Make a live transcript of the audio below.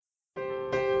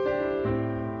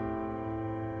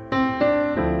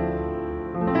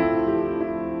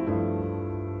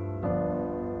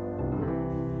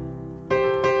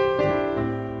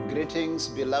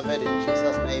Greetings, beloved, in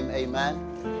Jesus' name,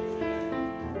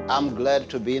 amen. I'm glad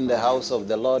to be in the house of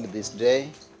the Lord this day.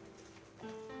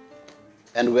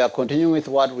 And we are continuing with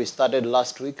what we started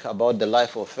last week about the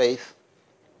life of faith.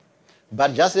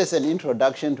 But just as an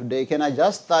introduction today, can I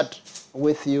just start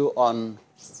with you on,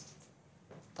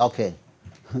 okay,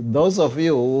 those of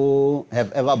you who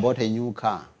have ever bought a new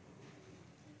car,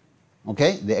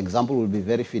 okay, the example will be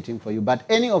very fitting for you. But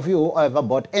any of you who ever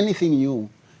bought anything new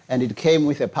and it came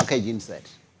with a package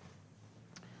insert.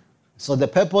 So the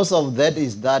purpose of that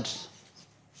is that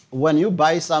when you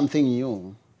buy something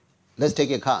new, let's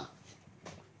take a car.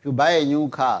 If you buy a new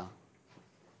car,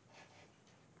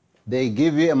 they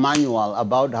give you a manual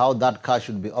about how that car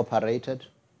should be operated.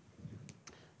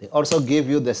 They also give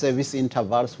you the service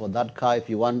intervals for that car if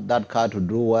you want that car to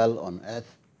do well on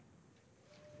earth.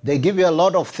 They give you a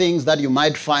lot of things that you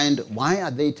might find, why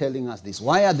are they telling us this?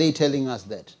 Why are they telling us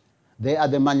that? They are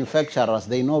the manufacturers.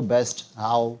 They know best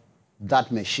how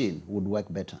that machine would work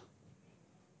better.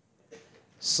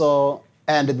 So,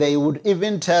 and they would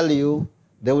even tell you,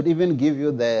 they would even give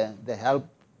you the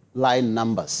helpline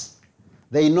numbers.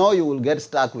 They know you will get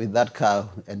stuck with that car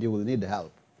and you will need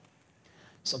help.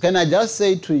 So can I just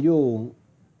say to you,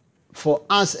 for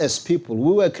us as people,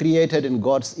 we were created in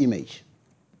God's image.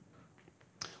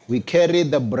 We carry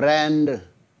the brand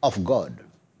of God.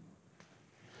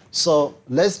 So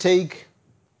let's take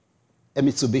a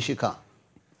Mitsubishi car,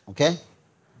 okay?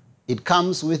 It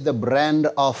comes with the brand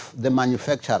of the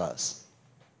manufacturers,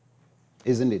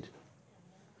 isn't it?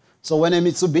 So when a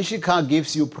Mitsubishi car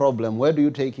gives you problem, where do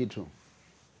you take it to?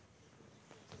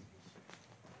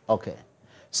 Okay.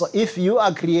 So if you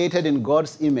are created in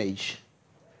God's image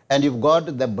and you've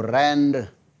got the brand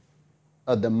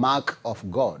or the mark of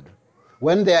God,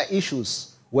 when there are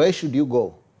issues, where should you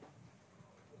go?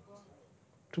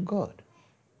 To God.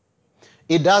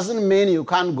 It doesn't mean you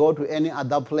can't go to any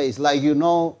other place. Like, you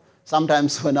know,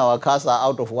 sometimes when our cars are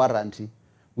out of warranty,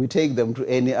 we take them to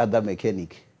any other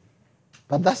mechanic.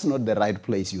 But that's not the right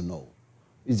place, you know.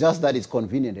 It's just that it's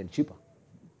convenient and cheaper.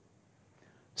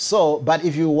 So, but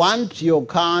if you want your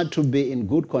car to be in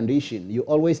good condition, you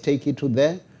always take it to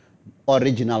the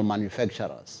original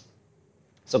manufacturers.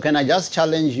 So can I just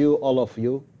challenge you, all of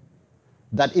you,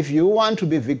 that if you want to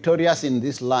be victorious in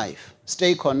this life,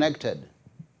 stay connected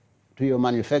to your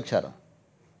manufacturer,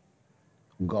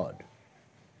 God.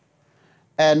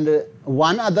 And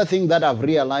one other thing that I've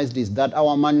realized is that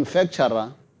our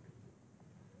manufacturer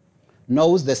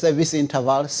knows the service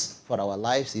intervals for our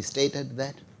lives. He stated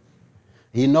that.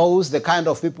 He knows the kind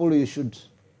of people you should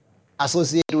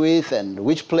associate with and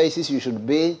which places you should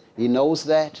be. He knows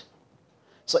that.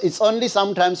 So it's only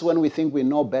sometimes when we think we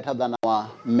know better than our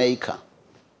maker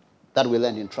that we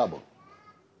land in trouble.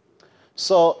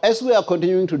 So as we are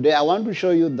continuing today, I want to show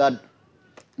you that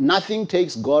nothing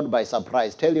takes God by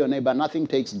surprise. Tell your neighbor, nothing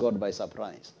takes God by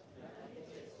surprise.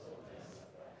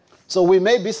 So we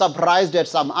may be surprised at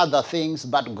some other things,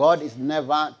 but God is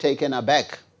never taken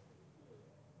aback.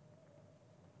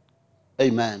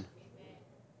 Amen.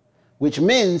 Which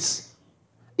means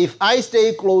if I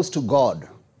stay close to God,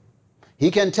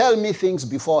 He can tell me things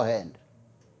beforehand.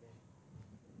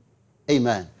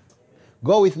 Amen.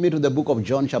 Go with me to the book of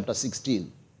John chapter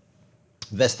 16,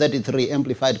 verse 33,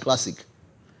 Amplified Classic.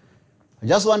 I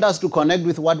just want us to connect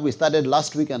with what we started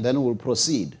last week and then we'll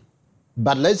proceed.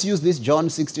 But let's use this John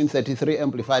 16:33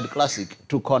 Amplified Classic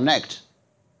to connect.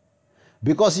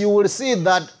 Because you will see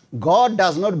that God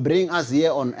does not bring us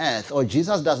here on earth, or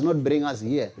Jesus does not bring us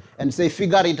here and say,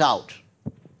 figure it out.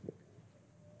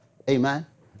 Amen.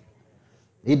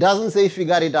 He doesn't say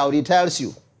figure it out, He tells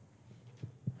you.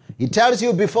 He tells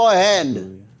you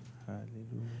beforehand. Hallelujah.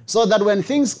 So that when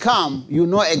things come, you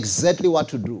know exactly what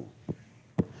to do.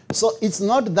 So it's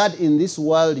not that in this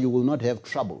world you will not have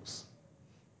troubles.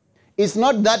 It's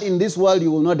not that in this world you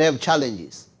will not have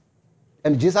challenges.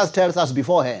 And Jesus tells us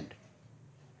beforehand.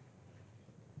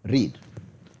 Read.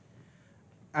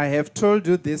 I have told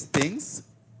you these things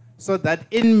so that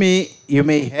in me you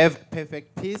may have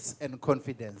perfect peace and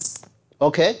confidence.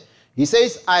 Okay. He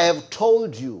says, I have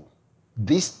told you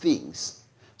these things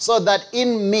so that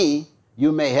in me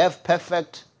you may have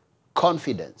perfect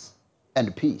confidence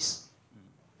and peace.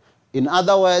 In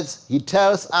other words, He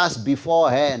tells us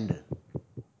beforehand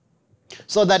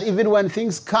so that even when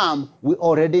things come, we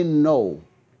already know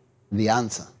the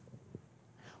answer.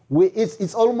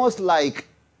 It's almost like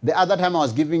the other time I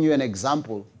was giving you an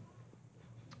example.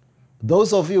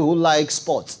 Those of you who like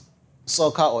sports,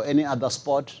 soccer or any other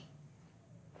sport,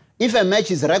 if a match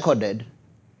is recorded,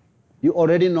 you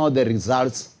already know the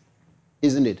results,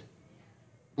 isn't it?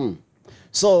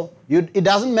 So it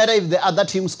doesn't matter if the other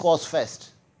team scores first.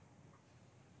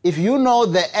 If you know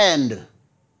the end,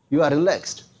 you are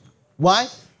relaxed. Why?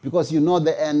 Because you know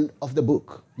the end of the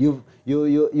book. You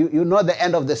know the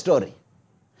end of the story.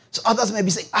 So others may be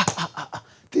saying,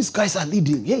 these guys are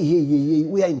leading. Hey,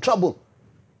 we are in trouble.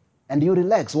 And you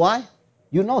relax. Why?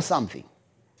 You know something.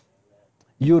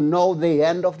 You know the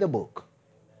end of the book.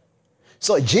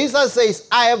 So Jesus says,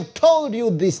 I have told you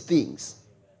these things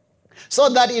so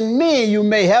that in me you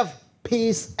may have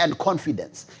peace and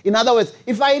confidence. In other words,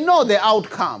 if I know the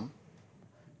outcome,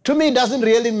 to me it doesn't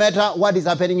really matter what is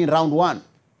happening in round one.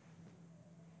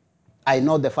 I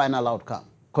know the final outcome.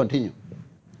 Continue.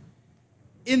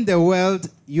 In the world,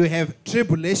 you have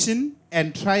tribulation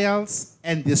and trials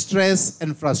and distress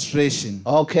and frustration.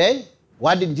 Okay.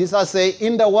 What did Jesus say?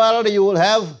 In the world you will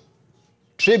have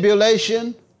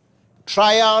tribulation,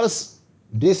 trials,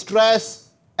 distress,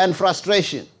 and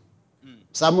frustration.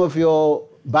 Some of your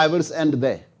Bibles end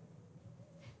there.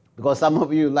 Because some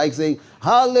of you like saying,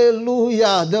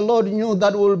 hallelujah, the Lord knew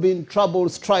that we'll be in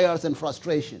troubles, trials, and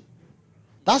frustration.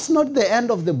 That's not the end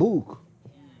of the book.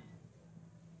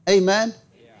 Amen?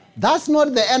 Yeah. That's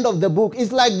not the end of the book.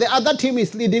 It's like the other team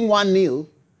is leading 1-0,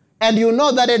 and you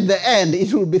know that at the end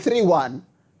it will be 3-1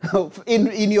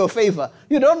 in your favor.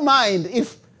 You don't mind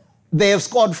if they have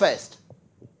scored first.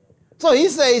 So he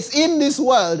says, in this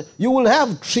world, you will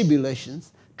have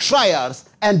tribulations, trials,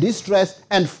 and distress,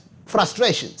 and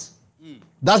frustrations.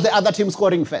 That's the other team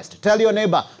scoring first. Tell your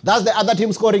neighbor, that's the other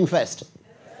team scoring first.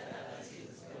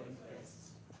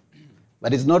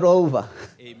 But it's not over.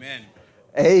 Amen.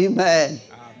 Amen. Amen.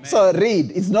 So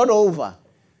read, it's not over.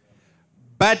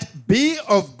 But be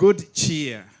of good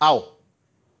cheer. Ow.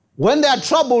 When there are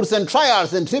troubles and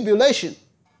trials and tribulation,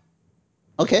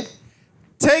 okay?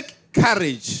 Take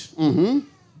courage. Mm-hmm.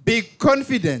 Be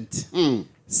confident,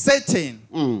 certain,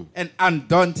 and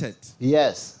undaunted.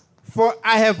 Yes. For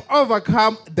I have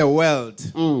overcome the world.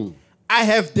 I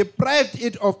have deprived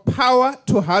it of power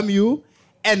to harm you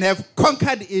and have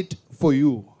conquered it for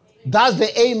you. That's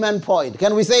the amen point.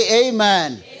 Can we say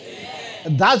amen?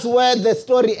 Amen. That's where the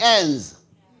story ends.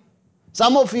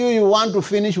 Some of you want to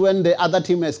finish when the other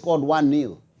team has scored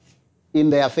 1-0 in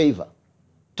their favor.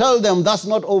 Tell them that's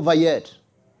not over yet.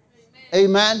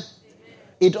 Amen. Amen.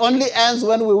 It only ends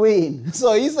when we win.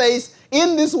 So he says,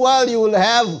 in this world you will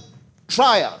have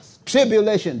trials,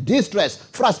 tribulation, distress,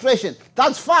 frustration.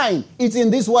 That's fine. It's in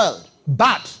this world.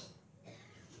 But.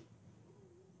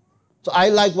 So I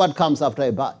like what comes after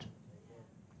a but.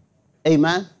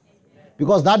 Amen?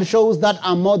 Because that shows that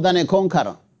I'm more than a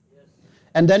conqueror.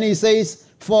 And then he says,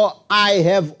 for I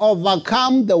have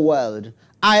overcome the world.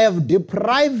 I have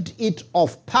deprived it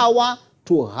of power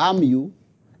to harm you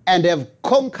and have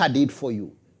conquered it for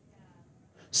you.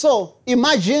 So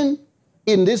imagine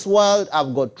in this world,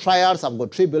 I've got trials, I've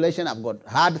got tribulation, I've got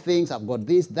hard things, I've got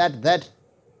this, that.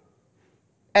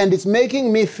 And it's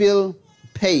making me feel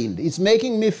pained. It's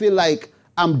making me feel like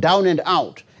I'm down and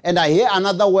out. And I hear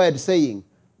another word saying,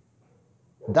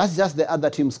 that's just the other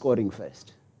team scoring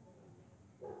first.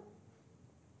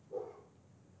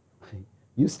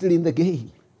 You're still in the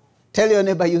game. Tell your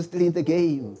neighbor you're still in the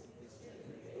game.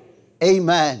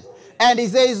 Amen. And he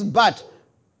says, but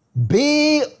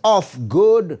be of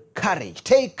good courage.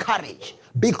 Take courage.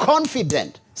 Be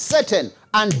confident, certain,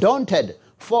 undaunted,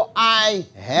 for I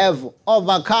have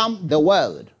overcome the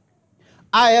world.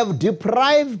 I have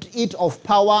deprived it of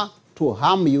power to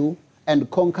harm you and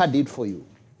conquered it for you.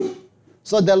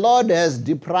 So the Lord has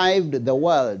deprived the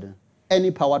world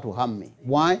any power to harm me.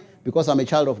 Why? Because I'm a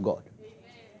child of God.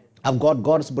 I've got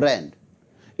God's brand.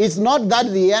 It's not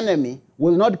that the enemy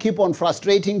will not keep on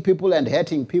frustrating people and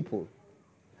hurting people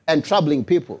and troubling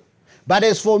people. But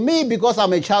as for me, because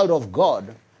I'm a child of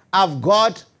God, I've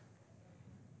got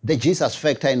the Jesus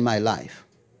factor in my life.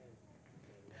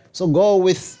 So go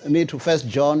with me to 1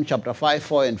 John chapter 5,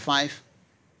 4 and 5.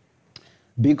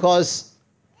 Because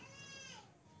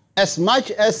as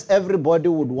much as everybody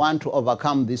would want to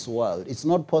overcome this world, it's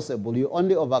not possible. You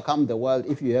only overcome the world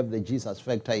if you have the Jesus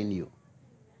factor in you.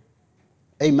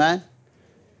 Amen?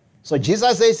 So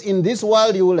Jesus says, in this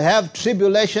world you will have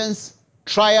tribulations,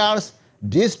 trials,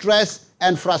 distress,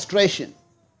 and frustration.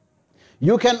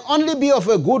 You can only be of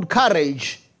a good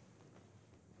courage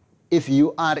if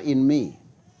you are in me.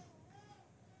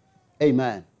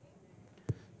 Amen.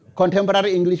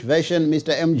 Contemporary English version,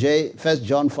 Mr. MJ, 1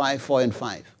 John 5, 4 and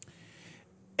 5.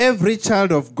 Every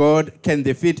child of God can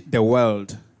defeat the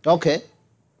world. Okay.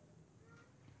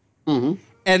 Mm-hmm.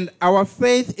 And our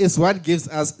faith is what gives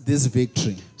us this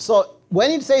victory. So when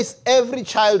it says every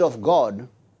child of God,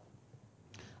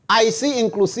 I see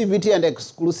inclusivity and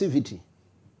exclusivity.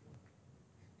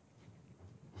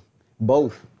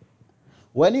 Both.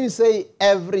 When you say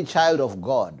every child of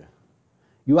God,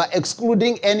 you are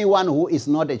excluding anyone who is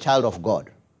not a child of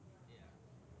God.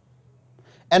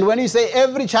 And when you say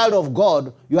every child of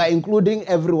God, you are including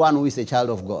everyone who is a child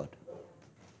of God.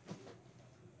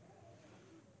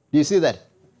 Do you see that?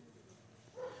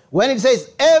 When it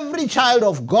says every child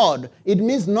of God, it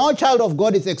means no child of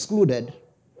God is excluded.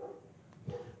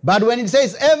 But when it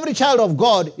says every child of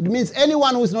God, it means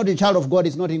anyone who is not a child of God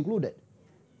is not included.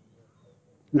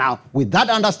 Now, with that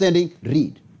understanding,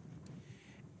 read.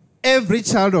 Every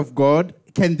child of God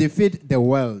can defeat the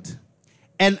world,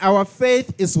 and our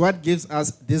faith is what gives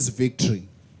us this victory.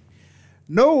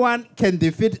 No one can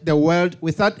defeat the world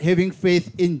without having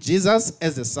faith in Jesus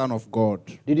as the Son of God.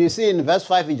 Did you see in verse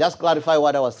 5, he just clarified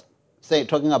what I was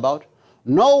talking about?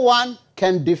 No one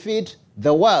can defeat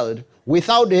the world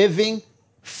without having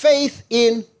faith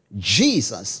in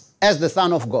Jesus as the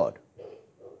Son of God.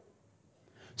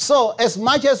 So, as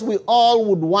much as we all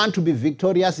would want to be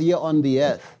victorious here on the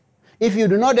earth, if you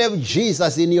do not have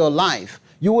Jesus in your life,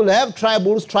 you will have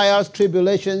troubles, trials,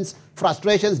 tribulations,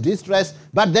 frustrations, distress,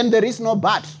 but then there is no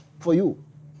but for you.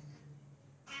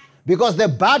 Because the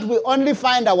but, we only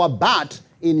find our but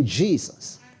in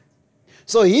Jesus.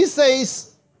 So he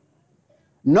says,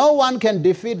 no one can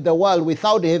defeat the world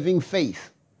without having faith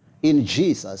in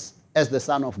Jesus as the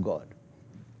Son of God.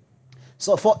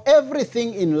 So for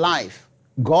everything in life,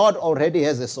 God already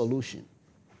has a solution.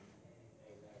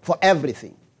 For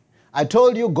everything. I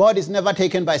told you God is never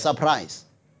taken by surprise.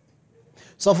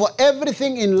 So for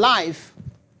everything in life,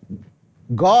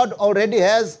 God already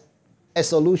has a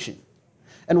solution.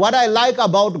 And what I like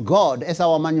about God as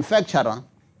our manufacturer,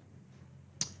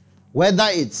 whether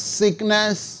it's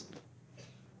sickness,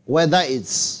 whether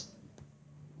it's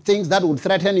things that would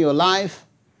threaten your life,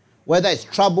 whether it's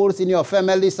troubles in your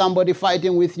family, somebody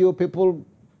fighting with you, people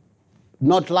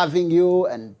not loving you,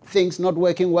 and things not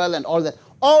working well, and all that,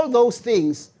 all those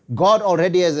things, God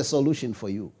already has a solution for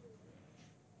you.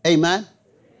 Amen?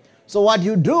 So what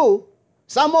you do,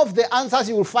 some of the answers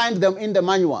you will find them in the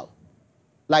manual,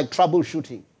 like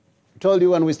troubleshooting. I told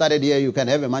you when we started here, you can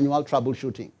have a manual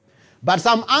troubleshooting. But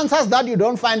some answers that you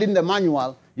don't find in the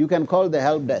manual, you can call the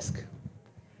help desk.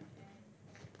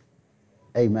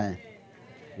 Amen.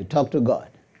 You talk to God.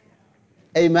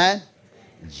 Amen.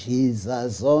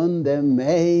 Jesus on the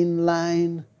main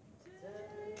line.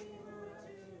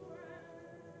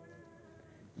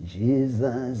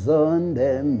 Jesus on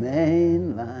the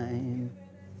main line.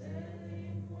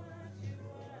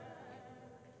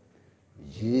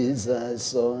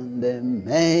 Jesus on the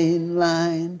main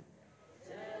line.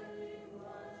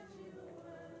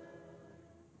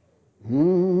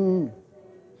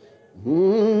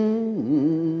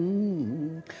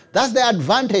 That's the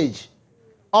advantage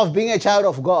of being a child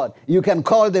of God. You can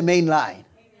call the main line.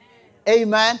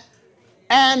 Amen.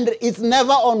 And it's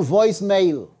never on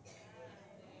voicemail.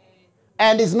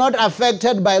 And it's not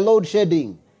affected by load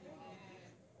shedding.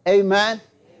 Amen.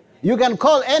 You can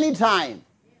call anytime.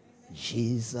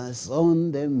 Jesus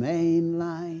on the main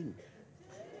line.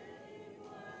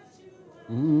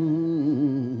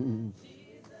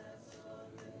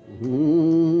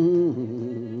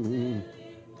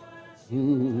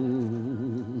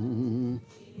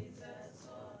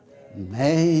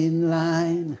 Main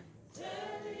line.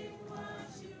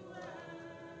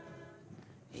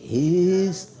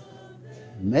 He's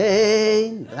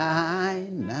main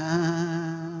line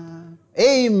now.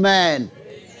 Amen.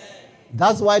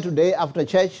 That's why today after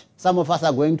church, some of us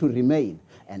are going to remain.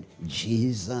 And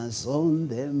Jesus on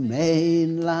the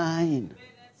main line.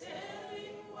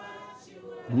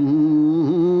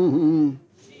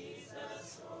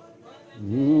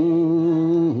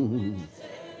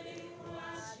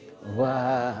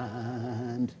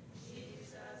 Want.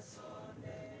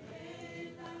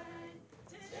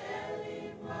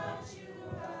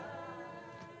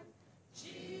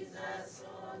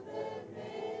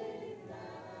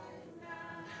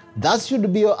 That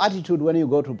should be your attitude when you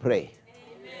go to pray.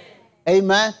 Amen.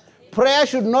 Amen. Prayer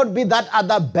should not be that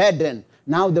other burden.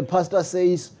 Now the pastor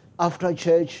says, after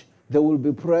church, there will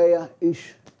be prayer.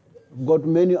 I've got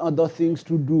many other things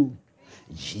to do.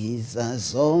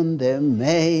 Jesus on the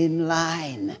main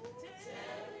line.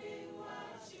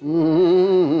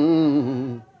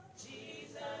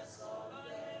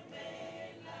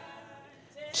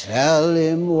 Tell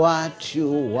him what you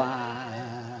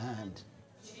want.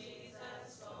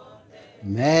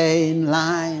 Main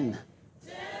line.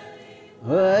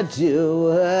 What you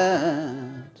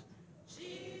want.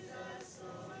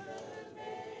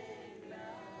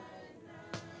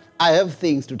 I have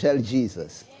things to tell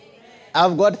Jesus.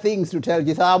 I've got things to tell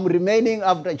Jesus. I'm remaining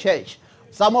after church.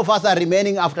 Some of us are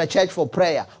remaining after church for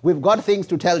prayer. We've got things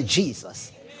to tell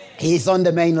Jesus. He's on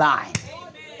the main line.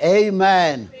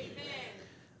 Amen.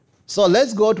 So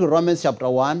let's go to Romans chapter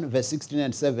 1, verse 16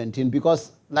 and 17,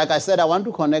 because, like I said, I want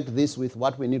to connect this with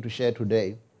what we need to share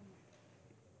today.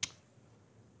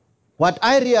 What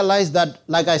I realized that,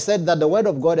 like I said, that the Word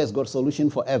of God has got solution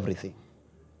for everything.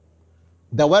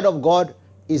 The Word of God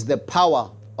is the power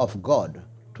of God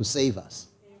to save us.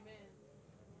 Amen.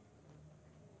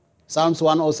 Psalms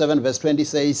 107 verse 20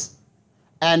 says,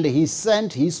 and he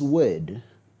sent his word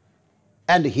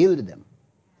and healed them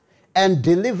and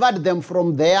delivered them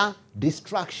from their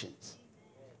destructions.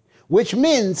 Which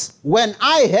means when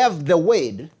I have the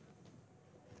word,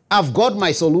 I've got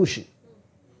my solution.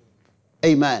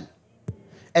 Amen.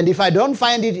 And if I don't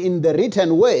find it in the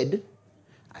written word,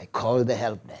 I call the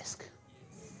help desk.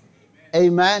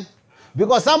 Amen.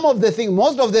 Because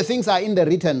most of the things are in the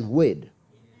written word,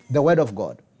 the word of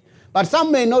God. But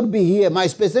some may not be here. My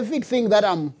specific thing that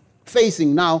I'm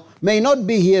facing now may not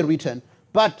be here written,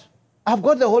 but I've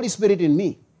got the Holy Spirit in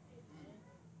me.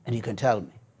 And you can tell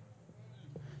me.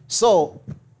 So,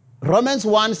 Romans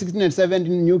 1, 16 and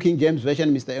 17, New King James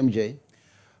Version, Mr. MJ.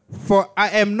 For I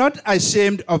am not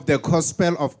ashamed of the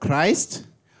gospel of Christ,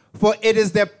 for it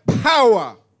is the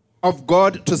power of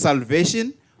God to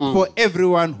salvation for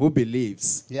everyone who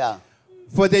believes. Yeah.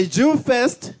 For the Jew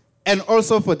first, and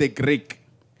also for the Greek.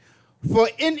 For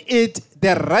in it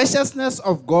the righteousness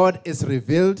of God is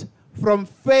revealed from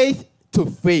faith to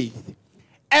faith.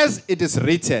 As it is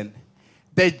written,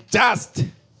 the just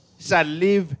shall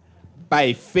live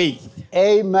by faith.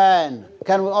 Amen.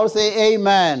 Can we all say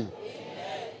amen?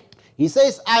 Amen. He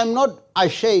says, I am not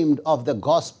ashamed of the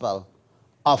gospel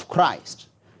of Christ,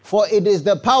 for it is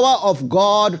the power of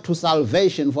God to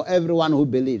salvation for everyone who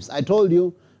believes. I told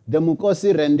you the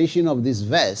Mukosi rendition of this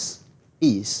verse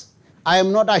is, I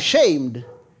am not ashamed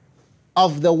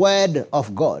of the word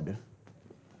of God,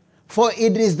 for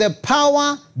it is the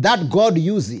power that God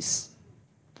uses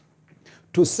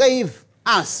to save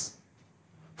us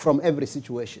from every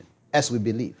situation as we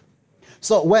believe.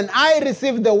 So when I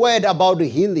receive the word about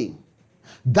healing,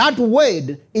 that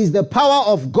word is the power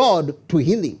of God to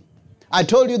healing. I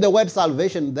told you the word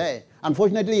salvation there.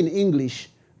 Unfortunately, in English,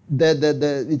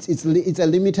 it's a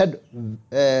limited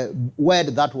word,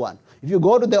 that one. If you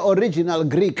go to the original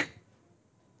Greek,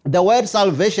 the word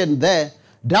salvation there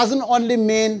doesn't only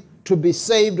mean to be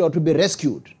saved or to be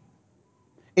rescued.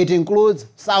 It includes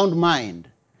sound mind,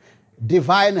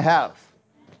 divine health,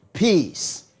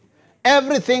 peace,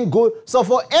 everything good. So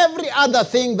for every other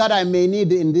thing that I may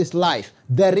need in this life,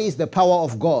 there is the power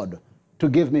of God to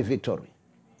give me victory.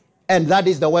 And that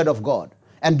is the word of God.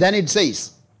 And then it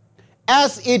says,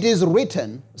 as it is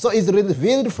written, so it's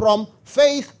revealed from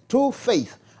faith to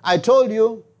faith. I told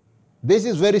you, this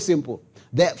is very simple.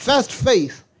 The first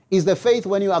faith is the faith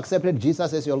when you accepted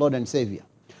Jesus as your Lord and Savior.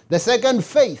 The second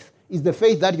faith is the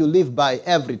faith that you live by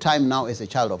every time now as a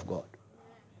child of God.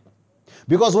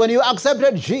 Because when you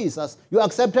accepted Jesus, you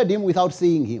accepted him without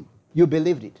seeing him. You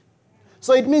believed it.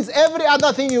 So it means every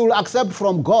other thing you will accept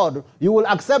from God, you will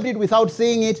accept it without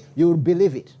seeing it, you will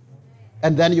believe it.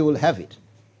 And then you will have it.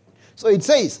 So it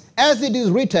says, as it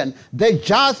is written, the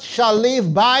just shall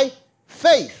live by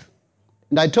faith.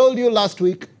 And I told you last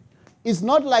week, it's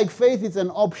not like faith is an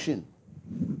option.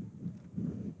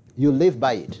 You live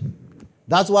by it.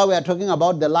 That's why we are talking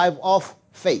about the life of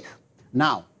faith.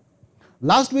 Now,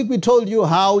 last week we told you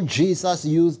how Jesus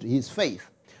used his faith.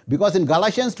 Because in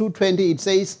Galatians 2:20 it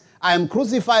says, I am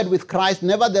crucified with Christ,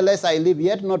 nevertheless I live,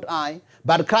 yet not I,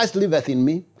 but Christ liveth in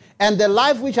me. And the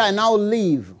life which I now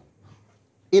live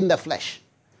in the flesh,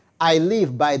 I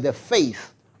live by the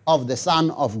faith of the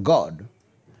Son of God,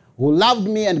 who loved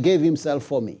me and gave himself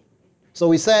for me. So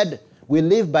we said we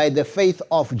live by the faith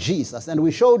of Jesus. And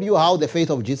we showed you how the faith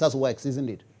of Jesus works, isn't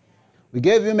it? We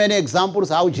gave you many examples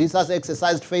how Jesus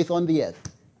exercised faith on the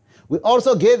earth. We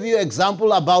also gave you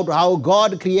example about how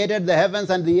God created the heavens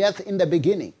and the earth in the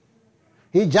beginning.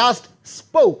 He just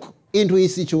spoke into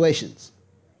his situations.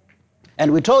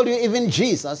 And we told you even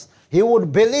Jesus, he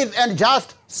would believe and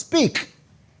just speak.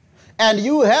 And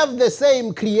you have the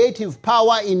same creative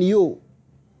power in you.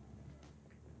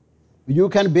 You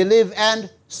can believe and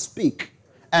speak,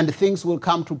 and things will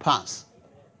come to pass.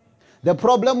 The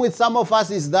problem with some of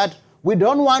us is that we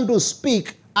don't want to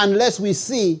speak unless we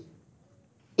see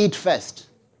it first.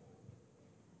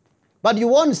 But you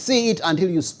won't see it until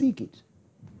you speak it.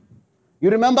 You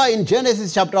remember in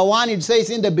Genesis chapter 1, it says,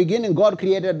 in the beginning God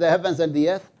created the heavens and the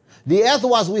earth. The earth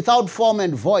was without form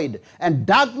and void, and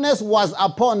darkness was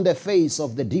upon the face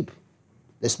of the deep.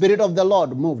 The Spirit of the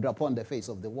Lord moved upon the face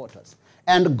of the waters.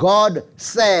 And God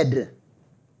said,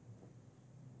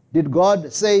 Did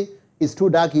God say it's too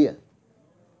dark here?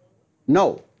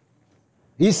 No.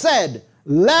 He said,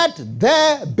 let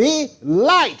there be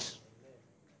light.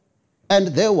 And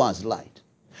there was light.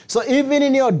 So even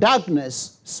in your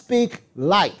darkness, speak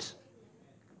light.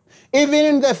 Even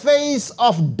in the face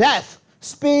of death,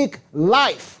 speak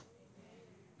life.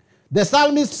 The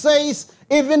psalmist says,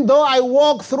 even though I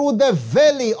walk through the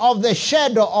valley of the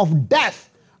shadow of death,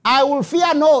 I will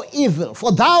fear no evil,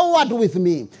 for thou art with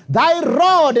me. Thy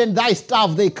rod and thy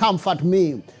staff, they comfort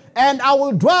me. And I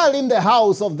will dwell in the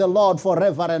house of the Lord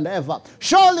forever and ever.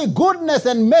 Surely goodness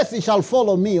and mercy shall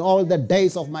follow me all the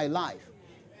days of my life.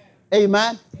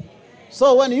 Amen.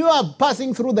 So when you are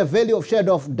passing through the valley of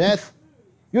shadow of death,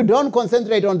 you don't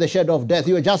concentrate on the shadow of death.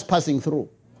 You are just passing through.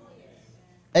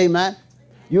 Amen.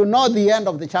 You know the end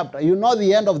of the chapter. You know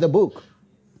the end of the book.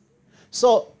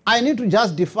 So I need to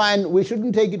just define, we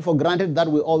shouldn't take it for granted that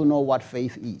we all know what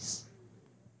faith is.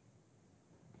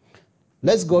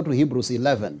 Let's go to Hebrews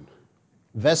 11,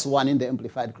 verse 1 in the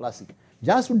Amplified Classic.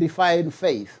 Just to define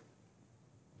faith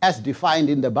as defined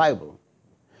in the Bible.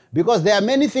 Because there are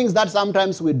many things that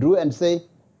sometimes we do and say,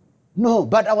 no,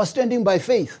 but I was standing by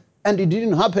faith and it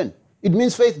didn't happen. It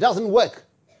means faith doesn't work.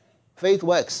 Faith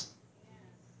works.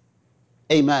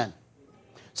 Amen.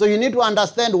 So you need to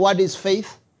understand what is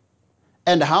faith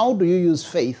and how do you use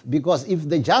faith. Because if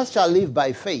the just shall live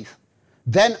by faith,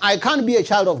 then I can't be a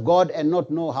child of God and not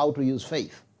know how to use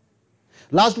faith.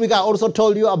 Last week I also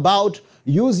told you about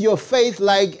use your faith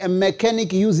like a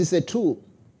mechanic uses a tool.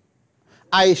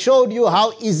 I showed you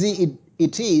how easy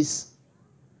it is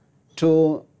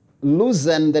to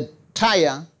loosen the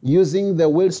tire using the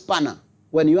wheel spanner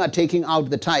when you are taking out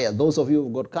the tire, those of you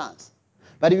who've got cars.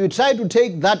 But if you try to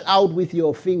take that out with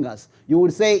your fingers, you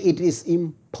will say it is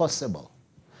impossible.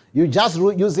 You're just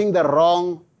using the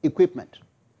wrong equipment.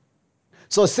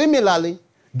 So similarly,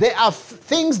 there are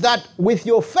things that with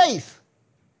your faith,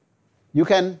 you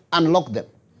can unlock them.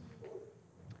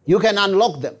 You can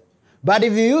unlock them. But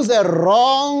if you use the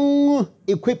wrong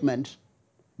equipment,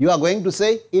 you are going to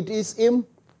say it is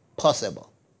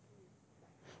impossible.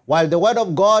 While the word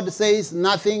of God says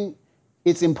nothing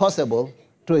is impossible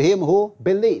to him who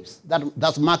believes.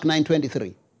 That's Mark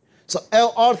 9:23. So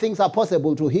all things are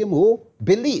possible to him who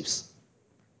believes.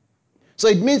 So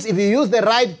it means if you use the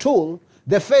right tool,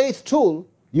 the faith tool,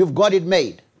 you've got it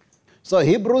made. So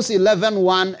Hebrews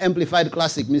 11:1 Amplified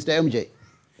Classic, Mr. MJ.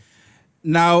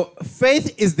 Now,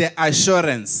 faith is the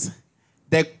assurance,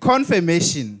 the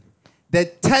confirmation, the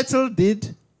title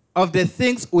deed of the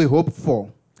things we hope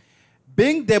for,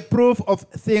 being the proof of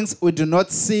things we do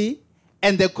not see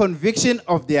and the conviction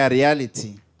of their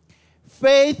reality.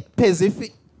 Faith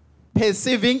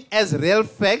perceiving as real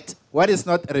fact what is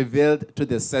not revealed to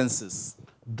the senses.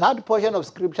 That portion of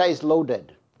scripture is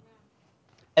loaded,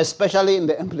 especially in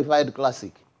the Amplified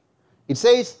Classic. It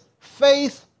says,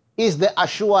 faith is the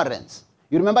assurance.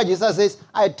 You remember Jesus says,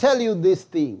 I tell you these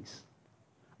things.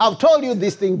 I've told you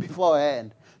this thing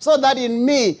beforehand, so that in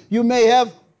me you may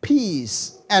have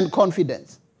peace and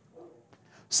confidence.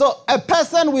 So a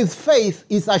person with faith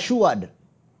is assured.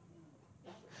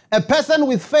 A person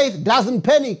with faith doesn't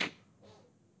panic.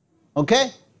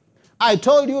 Okay? I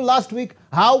told you last week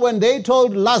how when they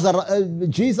told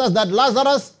Jesus that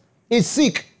Lazarus is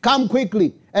sick, come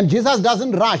quickly. And Jesus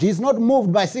doesn't rush. He's not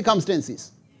moved by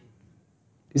circumstances.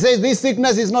 He says this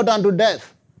sickness is not unto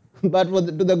death, but to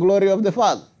the glory of the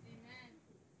Father. Amen.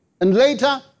 And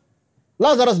later,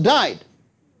 Lazarus died.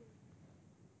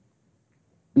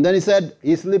 And then he said,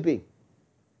 he's sleeping.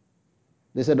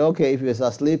 They said, okay, if he's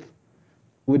asleep,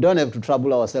 we don't have to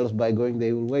trouble ourselves by going there,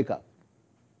 he will wake up.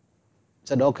 He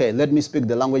said, okay, let me speak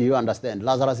the language you understand.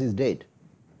 Lazarus is dead.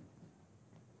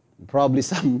 Probably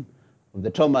some of the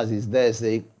Thomas is there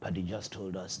saying, but he just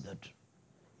told us that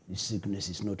this sickness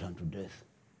is not unto death.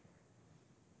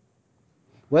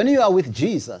 When you are with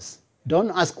Jesus, don't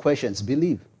ask questions,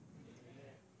 believe.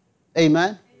 Amen?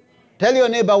 Amen. Tell your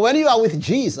neighbor, when you are with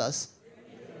Jesus,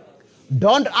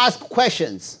 don't ask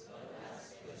questions,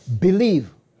 believe.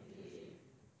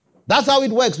 That's how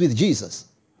it works with Jesus.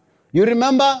 You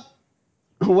remember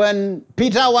when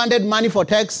Peter wanted money for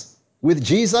tax with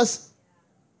Jesus?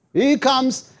 He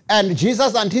comes and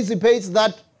Jesus anticipates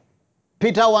that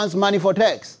Peter wants money for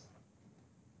tax.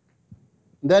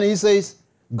 Then he says,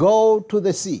 go to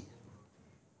the sea,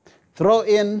 throw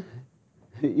in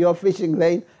your fishing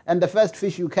line, and the first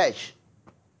fish you catch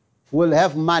will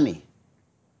have money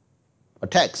or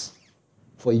tax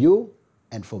for you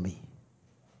and for me.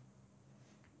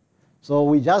 So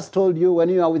we just told you when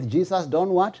you are with Jesus, don't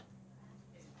what?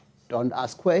 Don't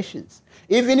ask questions.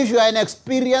 Even if you are an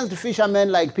experienced fisherman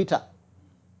like Peter.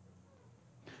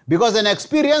 Because an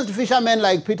experienced fisherman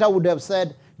like Peter would have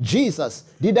said, Jesus,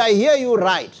 did I hear you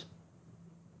right?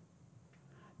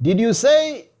 Did you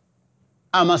say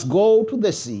I must go to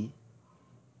the sea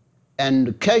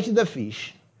and catch the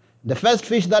fish? The first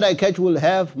fish that I catch will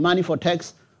have money for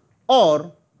tax.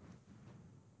 Or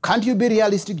can't you be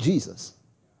realistic, Jesus?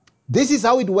 This is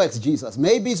how it works, Jesus.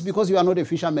 Maybe it's because you are not a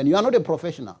fisherman. You are not a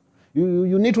professional.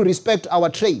 You need to respect our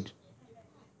trade.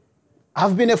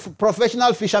 I've been a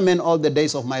professional fisherman all the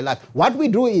days of my life. What we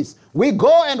do is we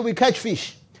go and we catch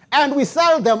fish and we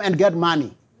sell them and get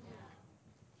money.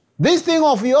 This thing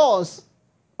of yours,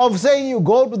 of saying you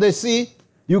go to the sea,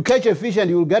 you catch a fish and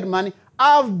you'll get money.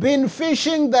 I've been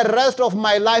fishing the rest of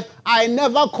my life. I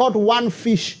never caught one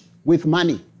fish with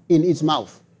money in its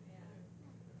mouth.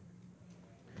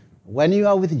 When you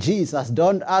are with Jesus,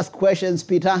 don't ask questions,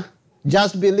 Peter.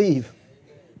 Just believe.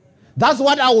 That's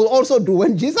what I will also do.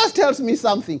 When Jesus tells me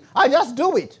something, I just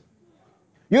do it.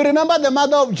 You remember the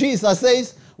mother of Jesus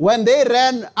says, when they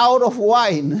ran out of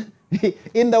wine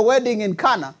in the wedding in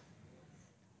Cana,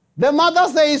 the mother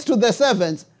says to the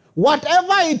servants,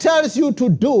 whatever he tells you to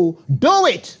do, do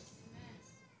it.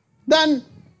 Then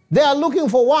they are looking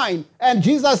for wine, and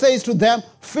Jesus says to them,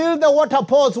 fill the water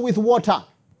pots with water.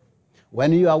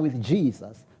 When you are with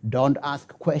Jesus, don't ask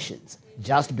questions.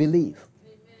 Just believe.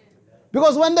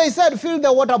 Because when they said fill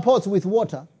the water pots with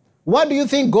water, what do you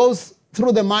think goes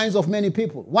through the minds of many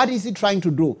people? What is he trying to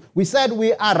do? We said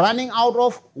we are running out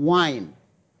of wine.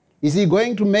 Is he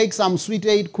going to make some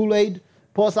sweet-aid, Kool-Aid,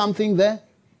 pour something there?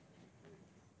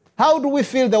 How do we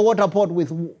fill the water pot with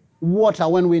water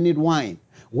when we need wine?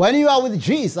 When you are with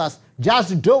Jesus,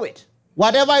 just do it.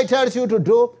 Whatever he tells you to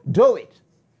do, do it.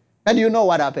 And you know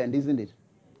what happened, isn't it?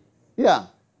 Yeah.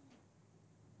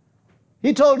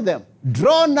 He told them,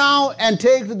 draw now and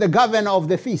take to the governor of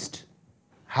the feast.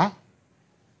 Huh?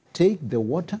 Take the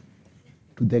water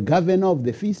to the governor of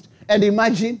the feast. And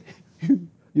imagine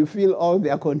you fill all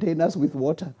their containers with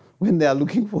water when they are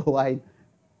looking for wine.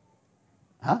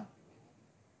 Huh?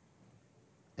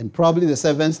 And probably the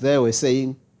servants there were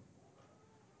saying,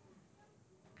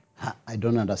 I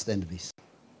don't understand this.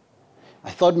 I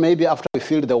thought maybe after we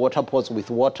filled the water pots with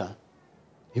water,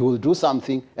 he will do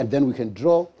something and then we can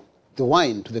draw the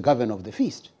wine to the governor of the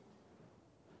feast.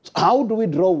 So how do we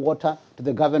draw water to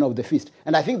the governor of the feast?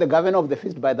 And I think the governor of the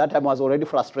feast by that time was already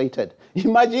frustrated.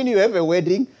 Imagine you have a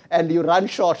wedding and you run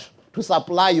short to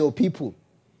supply your people.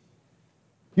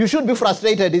 You should be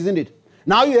frustrated, isn't it?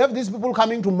 Now you have these people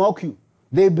coming to mock you.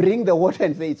 They bring the water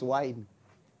and say it's wine.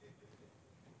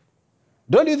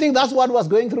 Don't you think that's what was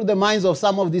going through the minds of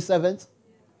some of these servants?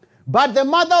 But the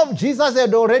mother of Jesus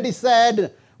had already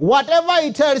said, whatever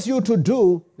he tells you to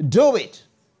do, do it.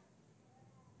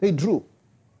 They drew.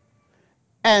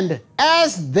 And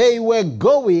as they were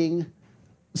going,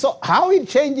 so how it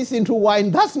changes into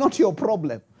wine, that's not your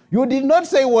problem. You did not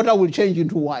say water will change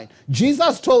into wine.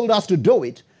 Jesus told us to do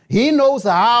it. He knows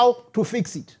how to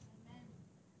fix it.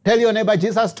 Tell your neighbor,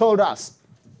 Jesus told us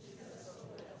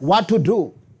what to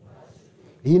do.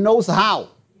 He knows how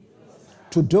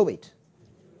to do it.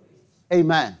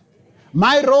 Amen.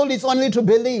 My role is only to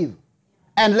believe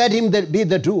and let him be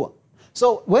the doer.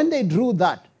 So when they drew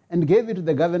that and gave it to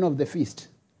the governor of the feast,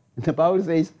 the Bible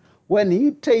says, when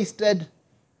he tasted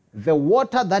the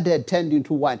water that had turned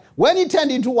into wine. When it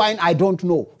turned into wine, I don't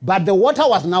know. But the water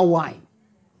was now wine.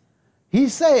 He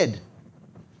said,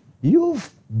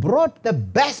 you've brought the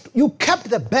best, you kept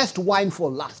the best wine for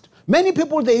last. Many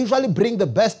people, they usually bring the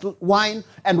best wine,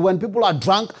 and when people are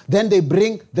drunk, then they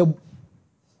bring the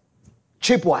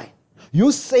cheap wine.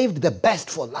 You saved the best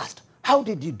for last. How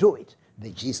did you do it? The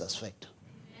Jesus factor.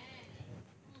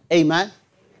 Amen.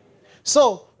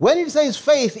 So, when it says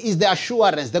faith is the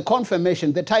assurance, the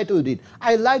confirmation, the title did,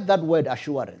 I like that word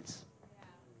assurance.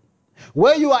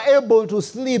 Where you are able to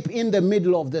sleep in the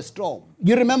middle of the storm.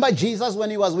 You remember Jesus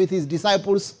when he was with his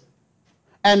disciples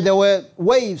and there were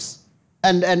waves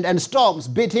and storms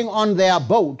beating on their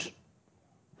boat.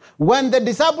 When the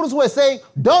disciples were saying,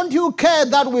 don't you care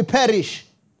that we perish?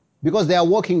 Because they were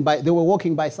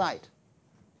walking by sight.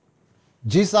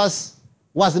 Jesus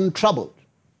wasn't troubled.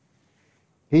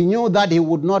 He knew that he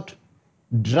would not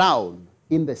drown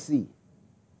in the sea.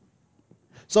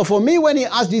 So for me, when he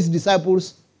asked his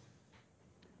disciples,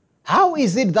 how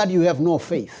is it that you have no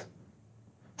faith?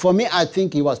 For me, I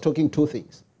think he was talking two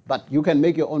things, but you can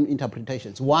make your own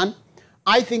interpretations. One,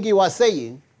 I think he was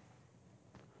saying,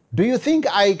 do you think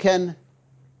I can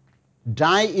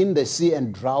die in the sea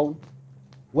and drown?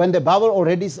 When the Bible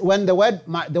already, when the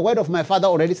word of my father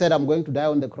already said I'm going to die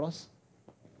on the cross?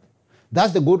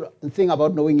 That's the good thing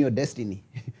about knowing your destiny.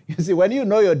 You see, when you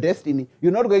know your destiny,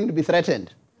 you're not going to be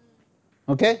threatened.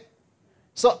 Okay?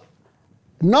 So,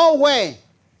 no way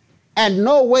and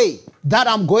no way that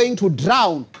I'm going to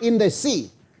drown in the sea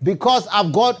because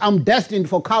I'm destined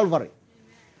for Calvary.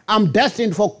 I'm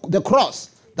destined for the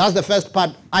cross. That's the first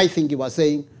part I think he was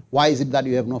saying. Why is it that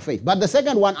you have no faith? But the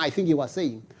second one I think he was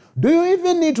saying, do you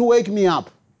even need to wake me up?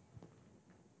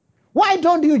 Why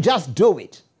don't you just do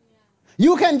it?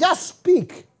 You can just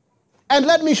speak. And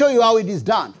let me show you how it is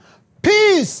done.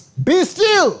 Peace, be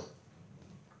still.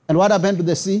 And what happened to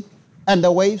the sea and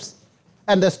the waves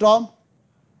and the storm?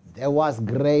 There was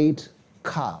great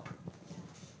calm.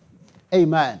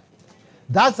 Amen.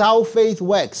 That's how faith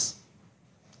works.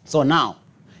 So now,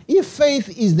 if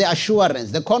faith is the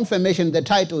assurance, the confirmation, the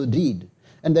title deed,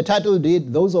 and the title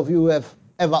deed, those of you who have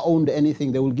ever owned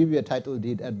anything, they will give you a title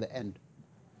deed at the end.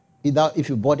 Either if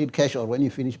you bought it cash or when you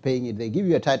finish paying it, they give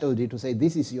you a title deed to say,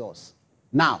 this is yours.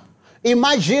 Now,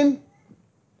 imagine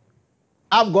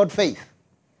I've got faith.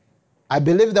 I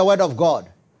believe the word of God.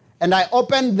 And I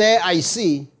open there, I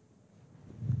see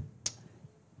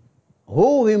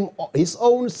who his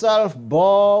own self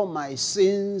bore my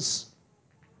sins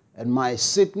and my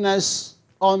sickness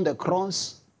on the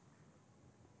cross.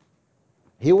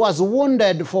 He was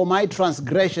wounded for my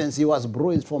transgressions. He was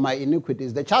bruised for my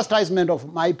iniquities. The chastisement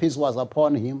of my peace was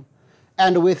upon him.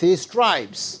 And with his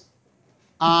stripes,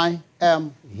 I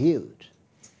am healed.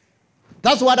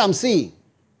 That's what I'm seeing.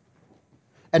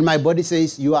 And my body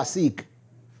says, you are sick.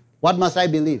 What must I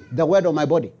believe? The word of my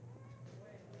body?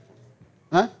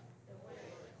 Huh?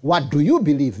 What do you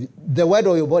believe? The word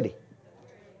of your body?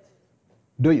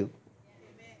 Do you?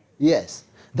 Yes.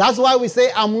 That's why we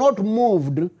say, I'm not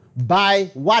moved by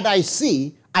what I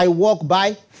see. I walk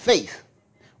by faith.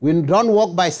 We don't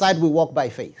walk by sight, we walk by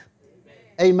faith.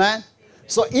 Amen?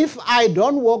 So if I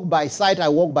don't walk by sight, I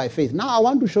walk by faith. Now I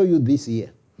want to show you this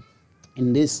here.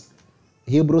 In this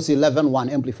Hebrews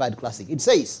 11:1 Amplified Classic. It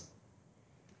says,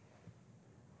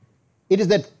 it is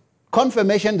the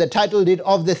confirmation, the title deed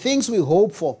of the things we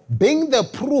hope for, being the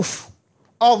proof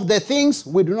of the things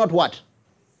we do not what?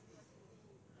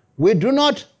 We do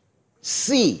not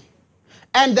see.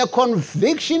 And the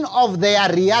conviction of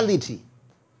their reality.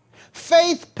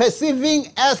 Faith perceiving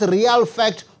as real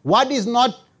fact what is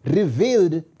not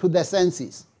revealed to the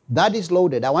senses. That is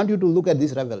loaded. I want you to look at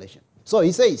this revelation. So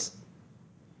he says,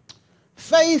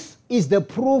 faith is the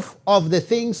proof of the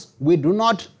things we do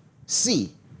not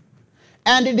see.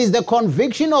 And it is the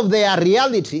conviction of their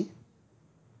reality,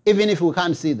 even if we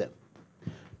can't see them.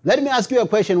 Let me ask you a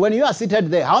question. When you are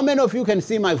seated there, how many of you can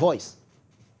see my voice?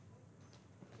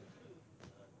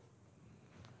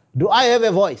 Do I have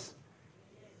a voice?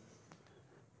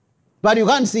 But you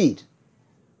can't see it.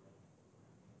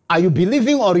 Are you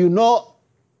believing or you know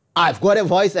I've got a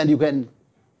voice and you can?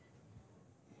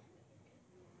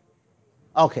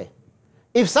 Okay.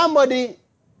 If somebody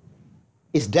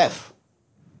is deaf,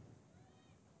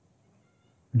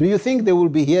 do you think they will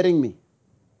be hearing me?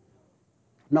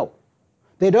 No.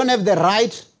 They don't have the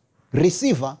right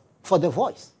receiver for the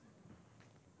voice.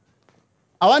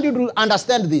 I want you to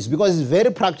understand this because it's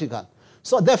very practical.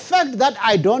 So the fact that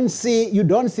you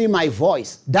don't see my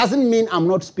voice doesn't mean I'm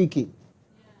not speaking.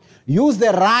 Use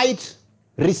the right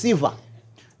receiver.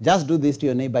 Just do this to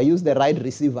your neighbor. Use the right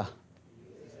receiver.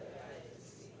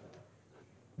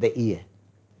 The ear.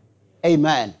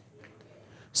 Amen.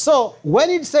 So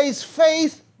when it says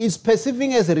faith is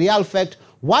perceiving as a real fact,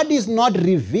 what is not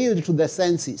revealed to the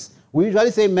senses? We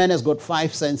usually say man has got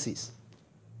 5 senses.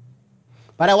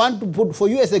 But I want to put, for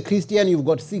you as a Christian, you've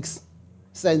got 6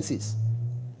 senses.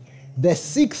 The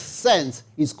 6th sense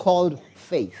is called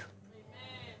faith.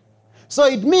 Amen. So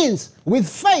it means with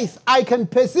faith, I can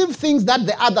perceive things that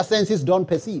the other senses don't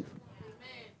perceive.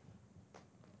 Amen.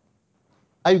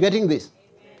 Are you getting this?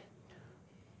 Amen.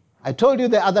 I told you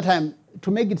the other time,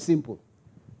 to make it simple.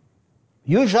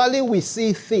 Usually we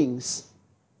see things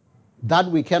that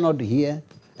we cannot hear,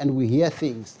 and we hear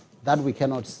things that we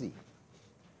cannot see.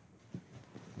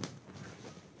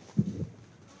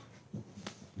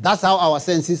 That's how our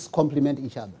senses complement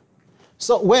each other.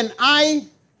 So when I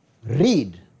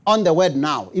read on the word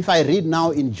now, if I read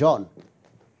now in John,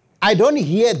 I don't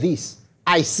hear this,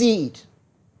 I see it.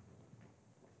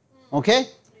 Okay?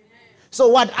 So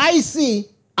what I see,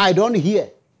 I don't hear.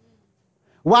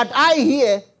 What I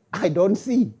hear, I don't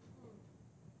see.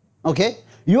 Okay?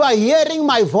 You are hearing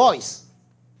my voice,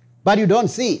 but you don't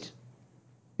see it.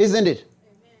 Isn't it?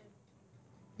 Amen.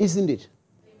 Isn't it?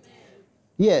 Amen.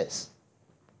 Yes.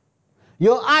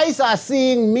 Your eyes are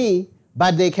seeing me,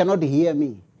 but they cannot hear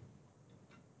me.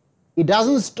 It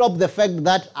doesn't stop the fact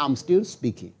that I'm still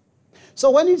speaking. So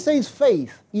when it says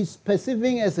faith, it's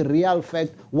perceiving as a real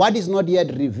fact what is not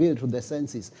yet revealed to the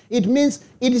senses. It means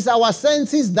it is our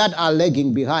senses that are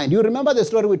lagging behind. You remember the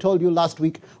story we told you last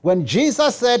week when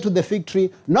Jesus said to the fig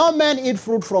tree, "No man eat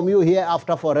fruit from you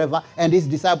hereafter forever," and his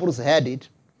disciples heard it.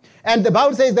 And the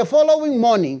Bible says the following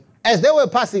morning, as they were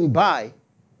passing by,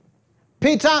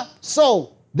 Peter saw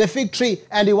the fig tree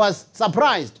and he was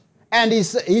surprised. And he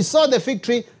saw the fig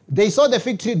tree, they saw the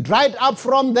fig tree dried up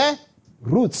from the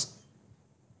roots.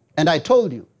 And I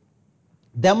told you,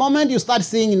 the moment you start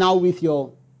seeing now with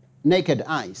your naked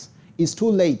eyes, it's too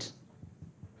late.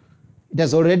 It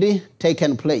has already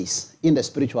taken place in the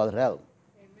spiritual realm.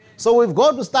 Amen. So we've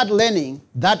got to start learning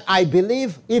that I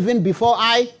believe even before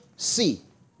I see.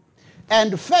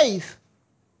 And faith,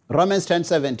 Romans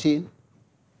 10:17,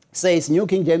 says, New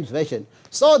King James Version,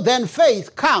 so then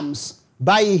faith comes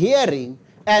by hearing,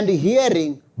 and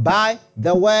hearing by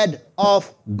the word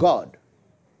of God.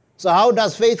 So how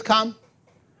does faith come?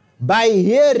 By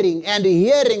hearing, and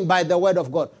hearing by the word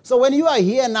of God. So when you are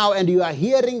here now and you are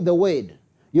hearing the word,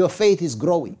 your faith is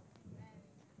growing.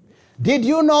 Did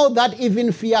you know that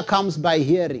even fear comes by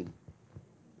hearing?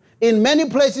 In many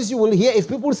places you will hear, if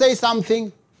people say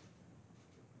something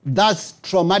that's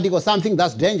traumatic or something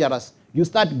that's dangerous, you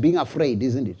start being afraid,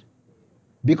 isn't it?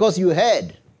 Because you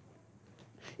heard.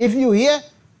 If you hear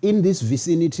in this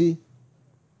vicinity,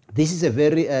 this is a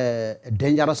very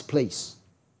dangerous place.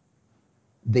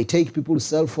 They take people's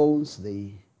cell phones,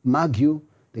 they mug you,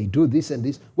 they do this and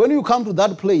this. When you come to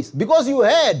that place, because you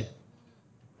heard.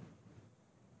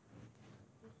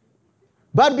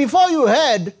 But before you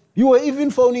heard, you were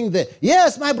even phoning there.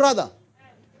 Yes, my brother.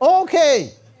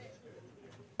 Okay.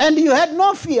 And you had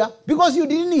no fear because you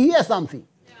didn't hear something.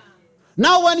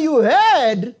 Now when you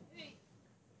heard,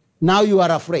 now you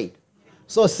are afraid.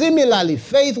 So similarly,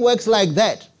 faith works like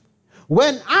that.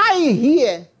 When I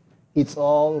hear, it's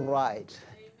all right.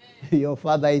 Your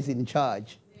Father is in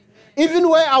charge. Even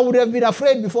where I would have been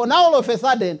afraid before, now all of a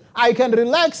sudden, I can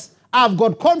relax. I've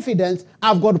got confidence.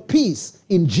 I've got peace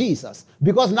in Jesus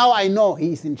because now I know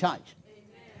He is in charge.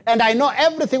 And I know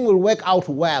everything will work out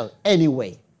well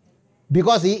anyway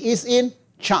because He is in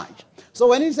charge. So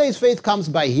when it says faith comes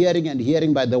by hearing and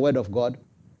hearing by the word of God,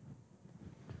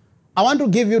 I want to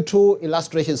give you two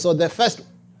illustrations. So the first,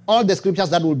 all the scriptures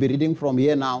that we'll be reading from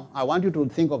here now, I want you to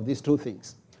think of these two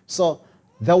things. So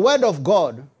the word of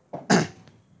God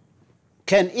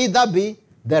can either be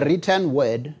the written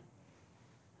word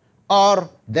or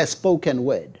the spoken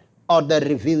word or the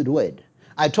revealed word.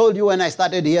 I told you when I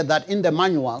started here that in the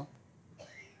manual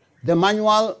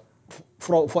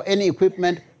for any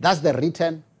equipment, that's the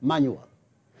written manual.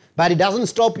 But it doesn't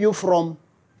stop you from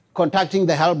contacting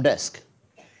the help desk.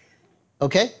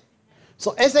 Okay?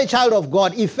 So as a child of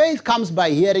God, if faith comes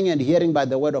by hearing and hearing by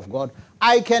the word of God,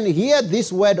 I can hear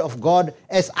this word of God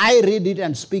as I read it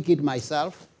and speak it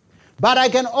myself. But I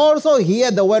can also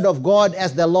hear the word of God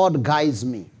as the Lord guides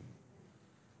me.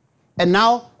 And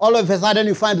now, all of a sudden,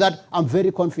 you find that I'm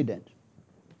very confident.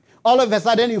 All of a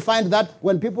sudden, you find that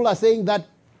when people are saying that,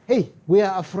 hey, we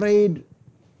are afraid,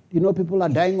 people are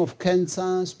dying of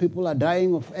cancers, people are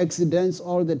dying of accidents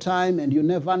all the time, and you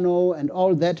never know, and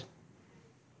all that.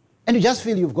 And you just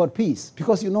feel you've got peace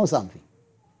because you know something.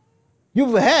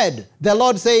 You've heard the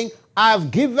Lord saying,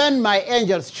 I've given my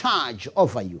angels charge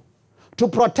over you to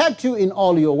protect you in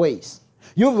all your ways.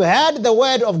 You've heard the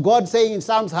word of God saying in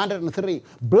Psalms 103,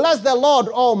 bless the Lord,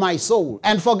 O my soul,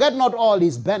 and forget not all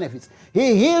His benefits.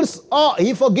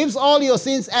 He forgives all your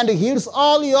sins and heals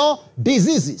all your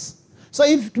diseases. So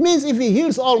it means if He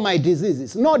heals all my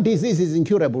diseases, no disease is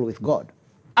incurable with God.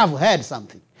 I've heard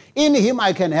something. In Him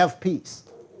I can have peace.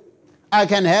 I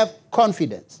can have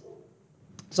confidence.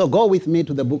 So go with me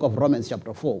to the book of Romans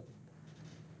chapter 4,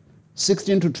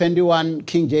 16 to 21,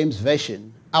 King James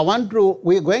Version.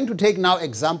 We're going to take now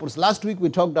examples. Last week we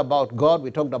talked about God, we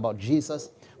talked about Jesus.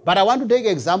 But I want to take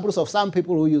examples of some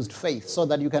people who used faith so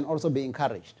that you can also be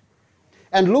encouraged.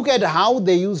 And look at how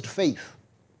they used faith.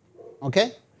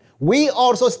 Okay? We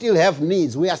also still have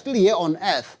needs. We are still here on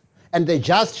earth. And the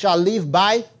just shall live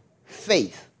by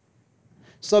faith.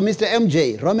 So Mr.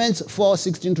 MJ, Romans 4,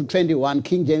 16 to 21,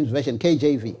 King James Version,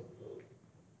 KJV.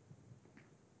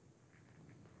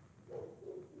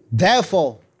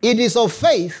 Therefore, it is of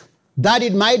faith that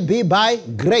it might be by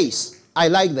grace. I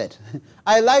like that.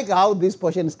 I like how this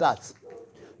portion starts.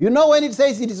 You know when it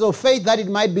says it is of faith that it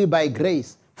might be by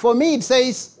grace. For me it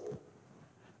says,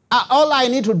 all I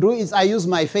need to do is I use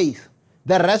my faith.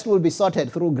 The rest will be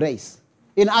sorted through grace.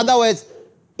 In other words,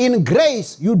 in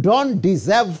grace, you don't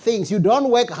deserve things. You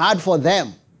don't work hard for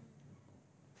them.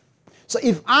 So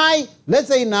if let's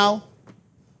say now,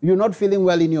 you're not feeling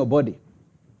well in your body,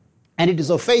 and it is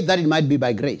of faith that it might be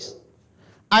by grace.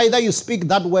 Either you speak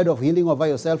that word of healing over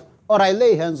yourself, or I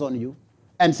lay hands on you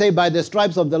and say, by the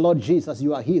stripes of the Lord Jesus,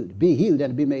 you are healed. Be healed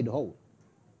and be made whole.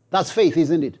 That's faith,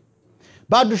 isn't it?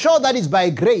 But to show that it's by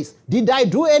grace, did I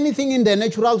do anything in the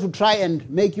natural to try and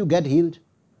make you get healed?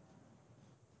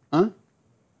 Huh?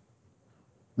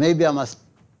 Maybe I must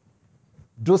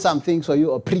do some things for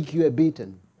you or prick you a bit.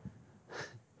 And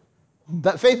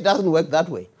that faith doesn't work that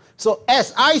way. So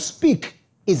as I speak,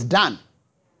 it's done.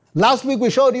 Last week we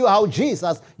showed you how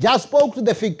Jesus just spoke to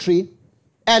the fig tree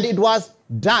and it was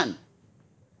done.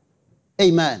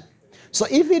 Amen. So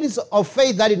if it is of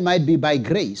faith that it might be by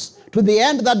grace, to the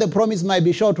end that the promise might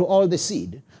be sure to all the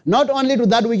seed, not only to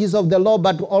that which is of the law,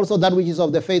 but also that which is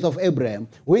of the faith of Abraham,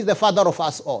 who is the father of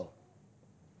us all.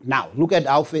 Now, look at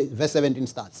how verse 17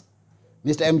 starts.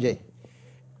 Mr. MJ.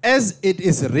 As it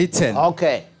is written.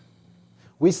 Okay.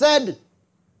 We said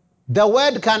the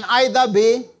word can either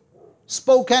be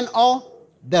spoken or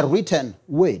the written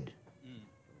word.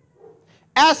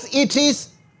 As it is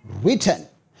written.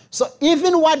 So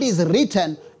even what is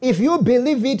written, if you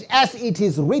believe it as it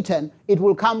is written, it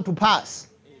will come to pass.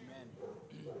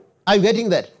 Amen. Are you getting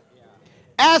that? Yeah.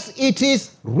 As it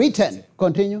is written.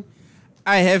 Continue.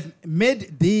 I have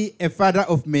made thee a father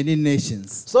of many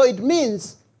nations. So it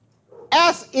means,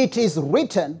 as it is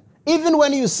written, even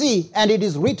when you see and it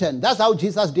is written, that's how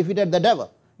Jesus defeated the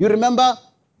devil. You remember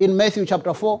in Matthew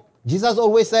chapter 4, Jesus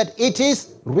always said, it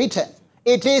is written.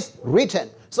 It is written.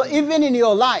 So even in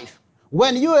your life,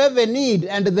 when you have a need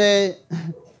and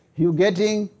you're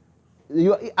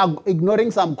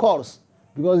ignoring some calls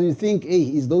because you think, hey,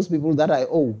 it's those people that I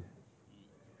owe.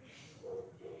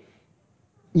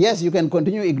 Yes, you can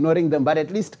continue ignoring them, but at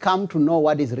least come to know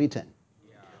what is written.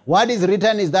 Yeah. What is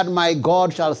written is that my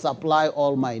God shall supply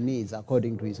all my needs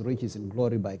according to his riches in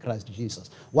glory by Christ Jesus.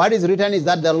 What is written is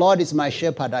that the Lord is my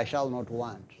shepherd, I shall not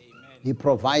want. Amen. He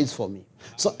provides for me.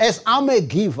 Amen. So as I'm a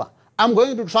giver, I'm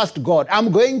going to trust God. I'm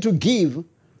going to give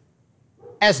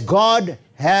as God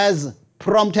has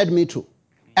prompted me to,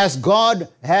 as God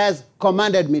has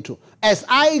commanded me to. As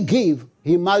I give,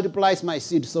 he multiplies my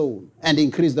seed sown and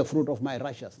increase the fruit of my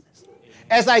righteousness.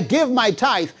 As I give my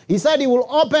tithe, he said he will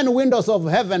open windows of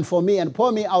heaven for me and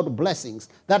pour me out blessings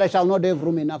that I shall not have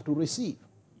room enough to receive.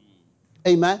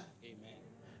 Amen? Amen.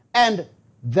 And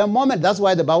the moment, that's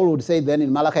why the Bible would say then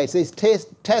in Malachi, it says,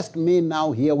 test me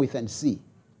now herewith and see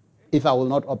if I will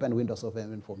not open windows of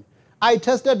heaven for me. I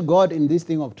tested God in this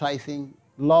thing of tithing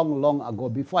long ago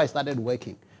before I started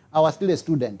working. I was still a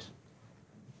student.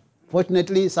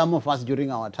 Fortunately, some of us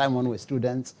during our time when we were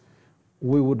students,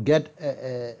 we would get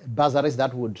bursaries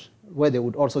where they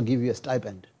would also give you a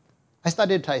stipend. I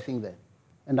started tithing then,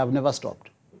 and I've never stopped.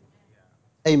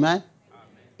 Yeah. Amen? Amen?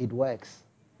 It works.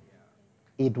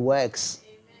 Yeah. It works.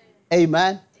 Amen?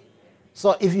 Amen?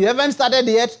 So if you haven't started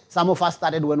yet, some of us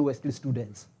started when we were still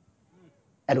students,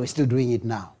 and we're still doing it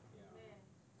now. Yeah.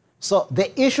 So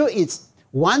the issue is,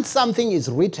 once something is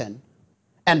written,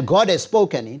 and God has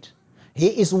spoken it, he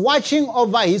is watching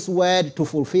over his word to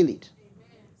fulfill it.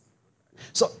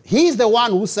 So he is the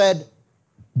one who said,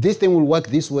 this thing will work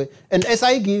this way. And as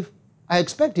I give, I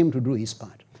expect him to do his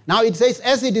part. Now it says,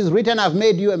 as it is written, I've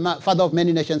made you a father of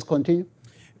many nations. Continue.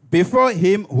 Before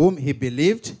him whom he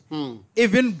believed,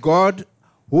 even God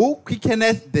who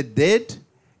quickeneth the dead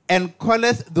and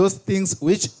calleth those things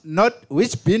which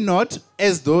be not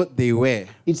as though they were.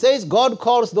 It says God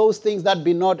calls those things that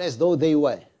be not as though they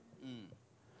were.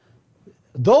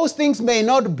 Those things may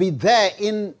not be there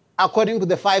according to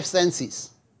the five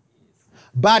senses.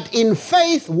 But in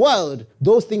faith world,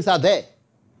 those things are there.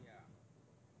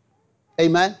 Yeah.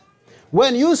 Amen?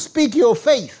 When you speak your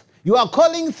faith, you are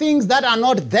calling things that are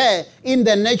not there in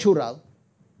the natural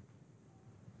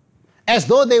as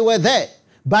though they were there.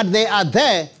 But they are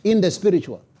there in the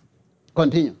spiritual.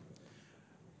 Continue.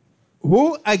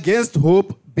 Who against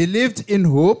hope believed in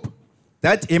hope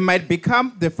that he might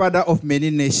become the father of many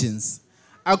nations,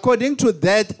 according to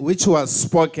that which was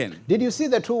spoken. Did you see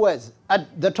the two words?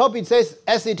 At the top it says,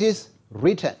 as it is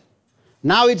written.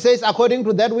 Now it says, according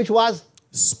to that which was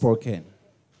spoken.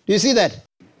 Do you see that?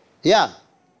 Yeah.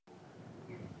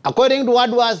 According to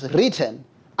what was written,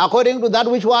 according to that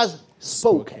which was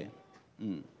spoken.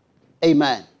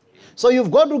 Amen. So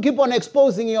you've got to keep on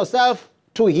exposing yourself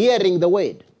to hearing the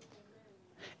word.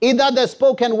 Either the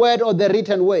spoken word or the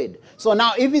written word. So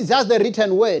now if it's just the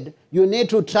written word, you need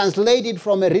to translate it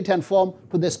from a written form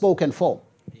to the spoken form.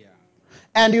 Yeah.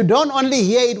 And you don't only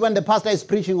hear it when the pastor is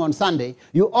preaching on Sunday,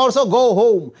 you also go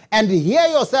home and hear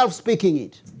yourself speaking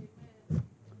it.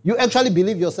 You actually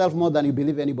believe yourself more than you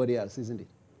believe anybody else, isn't it?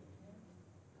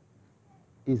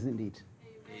 Isn't it?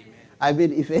 Amen. I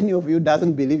mean, if any of you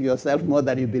doesn't believe yourself more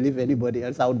than you believe anybody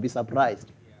else, I would be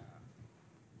surprised.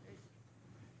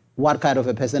 What kind of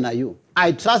a person are you?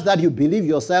 I trust that you believe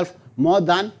yourself more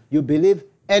than you believe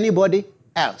anybody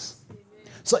else. Amen.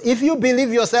 So if you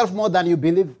believe yourself more than you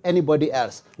believe anybody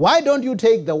else, why don't you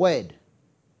take the word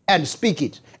and speak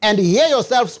it and hear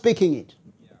yourself speaking it?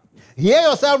 Yeah. Hear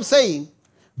yourself saying,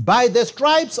 by the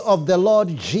stripes of the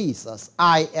Lord Jesus,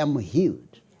 I am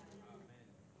healed.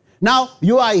 Now,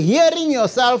 you are hearing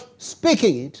yourself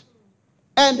speaking it,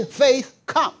 and faith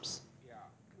comes. Yeah.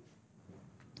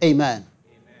 Amen.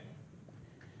 Amen.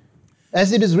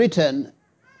 As it is written,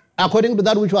 according to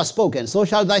that which was spoken, so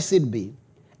shall thy seed be.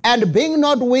 And being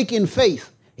not weak in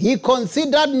faith, he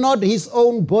considered not his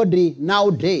own body now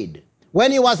dead,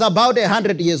 when he was about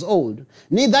 100 years old,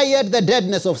 neither yet the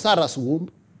deadness of Sarah's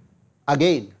womb.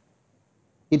 Again,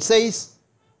 it says,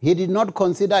 he did not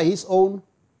consider his own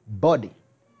body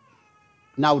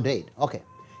now dead. Okay.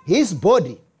 His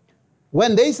body,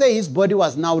 when they say his body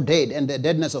was now dead and the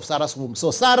deadness of Sarah's womb,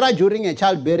 so Sarah during a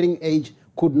childbearing age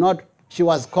she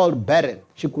was called barren.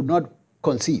 She could not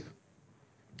conceive.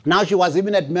 Now she was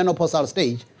even at menopausal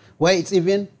stage where it's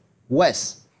even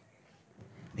worse.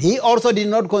 He also did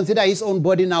not consider his own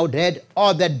body now dead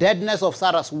or the deadness of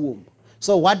Sarah's womb.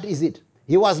 So what is it?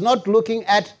 He was not looking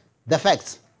at the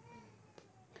facts.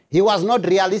 He was not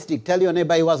realistic. Tell your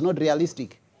neighbor he was not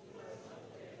realistic.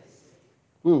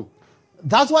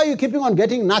 That's why you're keeping on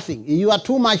getting nothing. You are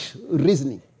too much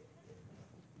reasoning.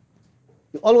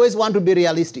 You always want to be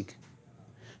realistic.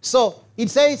 So it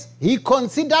says, he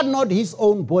considered not his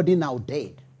own body now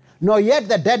dead, nor yet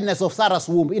the deadness of Sarah's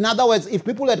womb. In other words, if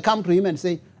people had come to him and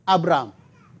say, Abraham,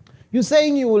 you're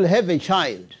saying you will have a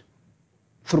child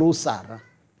through Sarah.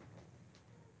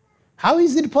 How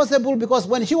is it possible? Because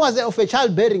when she was of a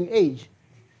childbearing age,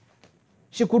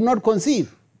 she could not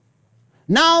conceive.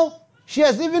 Now, she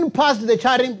has even passed the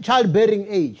childbearing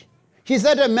age. She's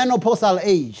at a menopausal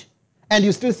age. And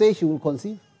you still say she will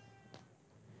conceive?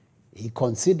 He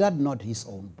considered not his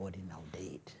own body now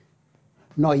dead,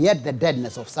 nor yet the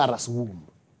deadness of Sarah's womb.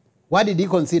 What did he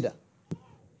consider?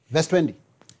 Verse 20.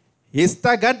 He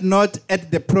staggered not at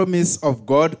the promise of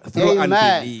God through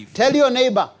unbelief. Tell your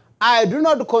neighbor, I do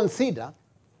not consider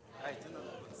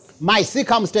my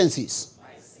circumstances.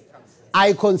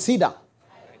 I consider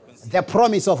the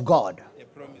promise of God.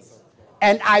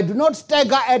 And I do not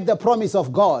stagger at the promise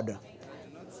of God.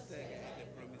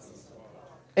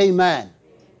 Amen.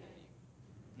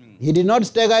 He did not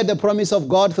stagger at the promise of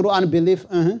God through unbelief.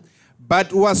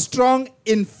 But was strong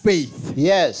in faith.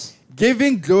 Yes.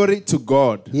 Giving glory to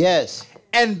God. Yes.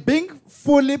 And being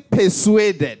fully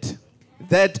persuaded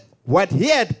that what he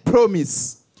had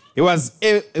promised, he was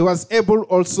able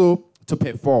also to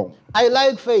perform. I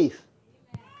like faith.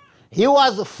 He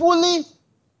was fully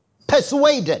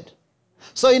persuaded.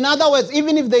 So in other words,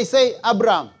 even if they say,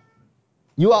 Abraham,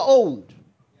 you are old.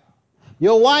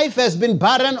 Your wife has been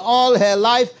barren all her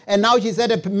life, and now she's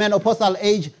at a menopausal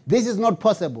age. This is not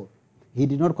possible. He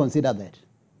did not consider that.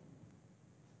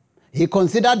 He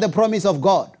considered the promise of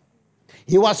God.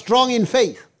 He was strong in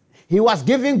faith. He was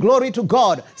giving glory to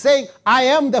God, saying, I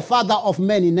am the father of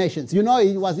many nations. You know,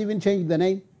 he was even changing the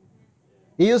name.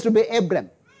 He used to be Abram,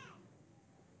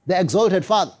 the exalted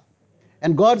father.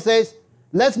 And God says,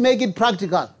 let's make it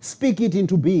practical. Speak it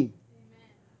into being. Amen.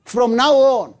 From now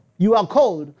on, you are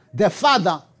called the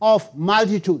father of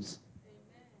multitudes.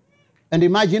 Amen. And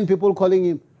imagine people calling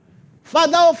him,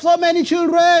 father of so many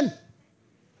children.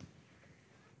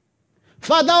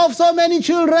 Father of so many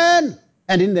children.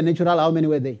 And in the natural, how many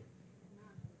were they?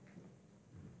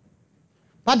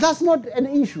 But that's not an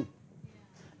issue.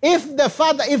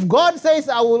 If God says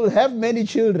I will have many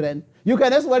children, you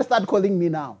can as well start calling me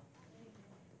now.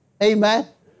 Amen.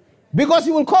 Because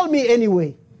you will call me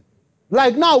anyway.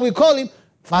 Like now we call him,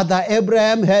 Father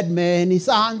Abraham had many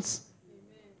sons.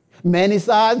 Amen. Many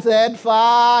sons had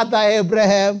Father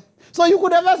Abraham. So you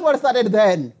could have as well started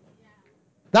then. Yeah.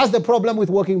 That's the problem with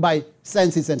walking by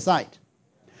senses and sight.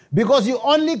 Because you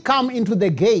only come into the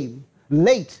game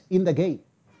late in the game.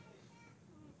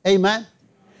 Amen.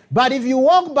 But if you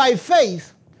walk by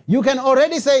faith, you can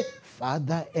already say,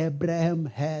 Father Abraham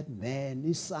had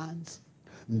many sons.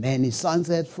 Many sons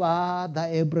had Father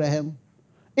Abraham.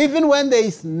 Even when there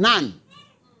is none.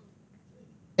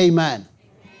 Amen.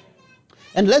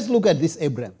 And let's look at this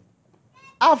Abraham.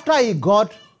 After he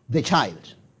got the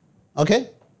child, okay,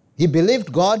 he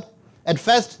believed God. At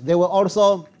first, they were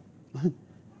also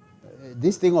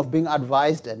this thing of being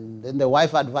advised, and then the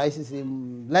wife advises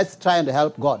him, let's try and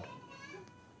help God.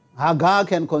 Hagar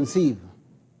can conceive.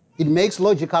 It makes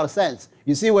logical sense.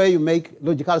 You see where you make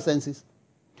logical senses?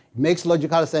 It makes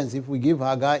logical sense. If we give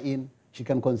Hagar in, she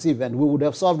can conceive, and we would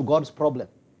have solved God's problem.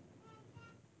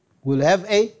 We'll have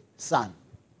a son.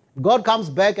 God comes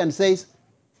back and says,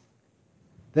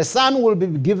 the son will be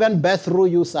given birth through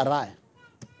you, Sarai.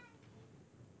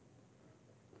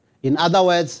 In other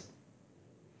words,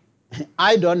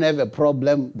 I don't have a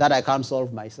problem that I can't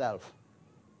solve myself.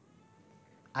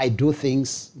 I do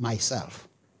things myself.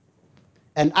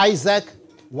 And Isaac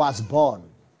was born.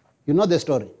 You know the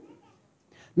story.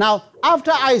 Now,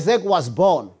 after Isaac was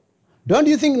born, don't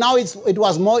you think now it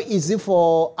was more easy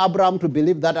for Abraham to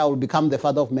believe that I will become the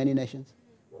father of many nations?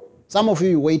 Some of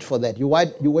you wait for that. You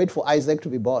wait for Isaac to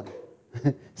be born.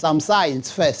 Some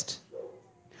signs first.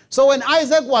 So when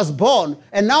Isaac was born,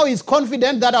 and now he's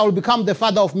confident that I will become the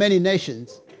father of many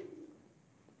nations,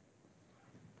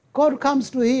 God comes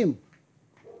to him.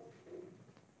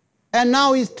 And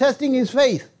now he's testing his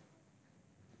faith.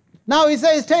 Now he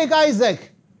says, take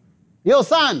Isaac, your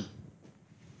son,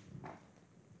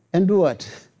 and do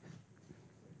what?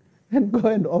 And go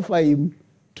and offer him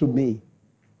to me.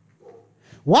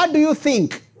 What do you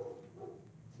think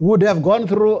would have gone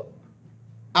through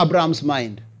Abraham's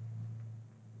mind?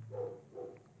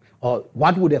 Or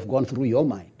what would have gone through your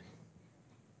mind?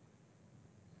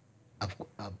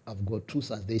 I've got two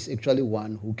sons. There's actually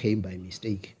one who came by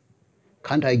mistake.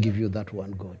 Can't I give you that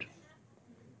one, God?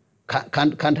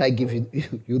 Can't I give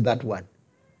you that one?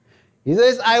 He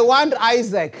says, I want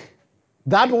Isaac,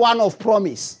 that one of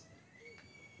promise.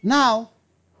 Now,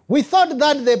 we thought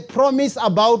that the promise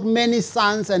about many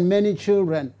sons and many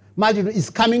children is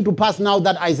coming to pass now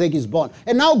that Isaac is born.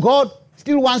 And now God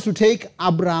still wants to take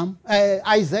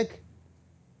Isaac,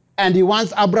 and he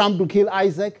wants Abraham to kill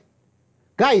Isaac.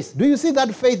 Guys, do you see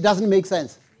that faith doesn't make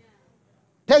sense? Yeah.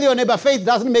 Tell your neighbor, faith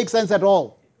doesn't make sense at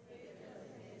all.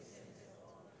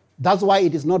 That's why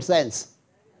it is not sense.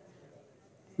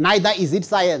 Neither is it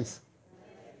science.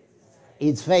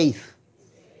 It's faith.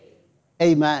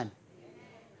 Amen.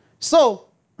 So,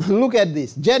 look at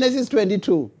this. Genesis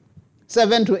 22,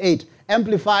 7 to 8.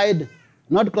 Amplified,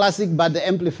 not classic, but the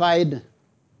amplified.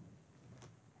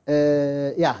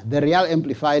 The real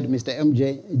amplified, Mr.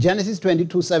 MJ. Genesis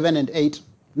 22, 7 and 8.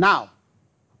 Now,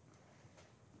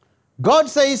 God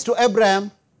says to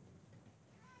Abraham,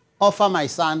 offer my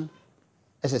son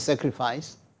as a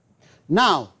sacrifice.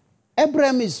 Now,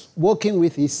 Abraham is walking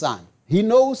with his son. He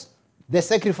knows the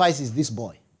sacrifice is this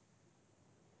boy.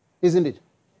 Isn't it?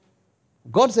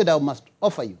 God said, I must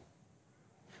offer you.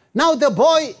 Now, the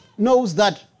boy knows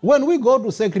that when we go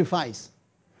to sacrifice,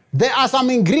 there are some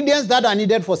ingredients that are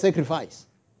needed for sacrifice.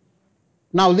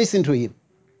 Now, listen to him.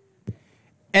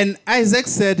 And Isaac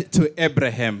said to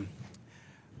Abraham,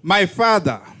 my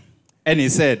father. And he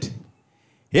said,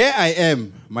 here I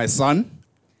am, my son.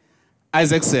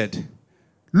 Isaac said,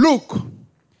 look,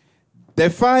 the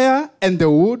fire and the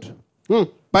wood,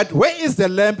 but where is the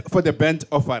lamb for the burnt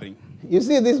offering? You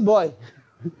see this boy?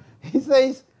 He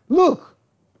says, look,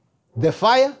 the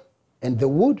fire and the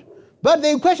wood, but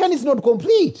the equation is not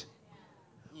complete.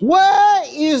 Where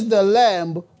is the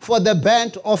lamb for the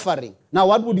burnt offering? Now,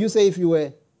 what would you say if you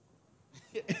were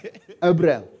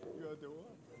Abraham?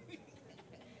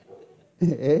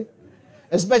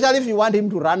 Especially if you want him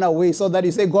to run away so that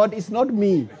you say, God, it's not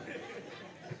me.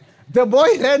 The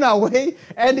boy ran away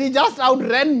and he just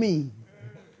outran me.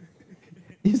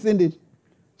 Isn't it?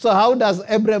 So how does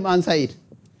Abraham answer it?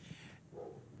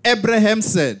 Abraham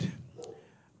said,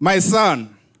 my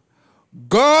son,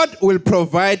 God will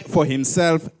provide for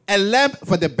himself a lamb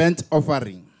for the burnt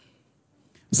offering.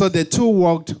 So the two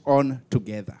walked on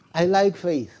together. I like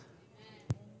faith.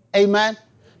 Amen.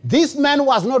 This man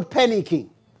was not panicking.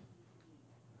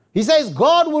 He says,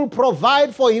 God will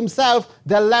provide for himself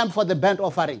the lamb for the burnt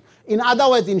offering. In other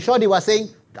words, in short, he was saying,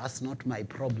 that's not my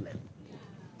problem.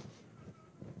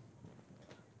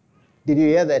 Did you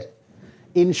hear that?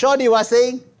 In short, he was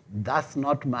saying, that's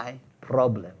not my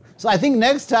problem. So I think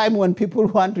next time when people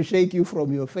want to shake you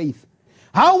from your faith,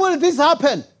 how will this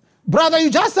happen? Brother, you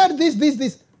just said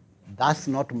this. That's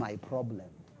not my problem.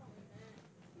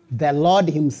 The Lord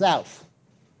himself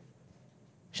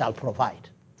shall provide.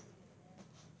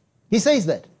 He says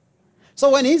that.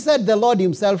 So when he said the Lord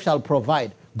himself shall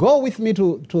provide, go with me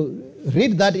to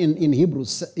read that in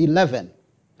Hebrews 11,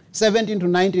 17 to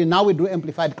 19. Now we do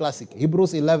Amplified Classic.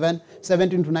 Hebrews 11,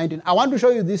 17 to 19. I want to show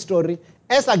you this story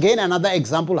as again another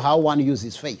example how one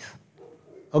uses faith.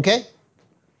 Okay?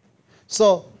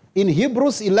 So in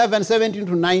Hebrews 11, 17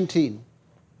 to 19,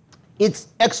 it's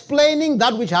explaining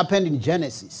that which happened in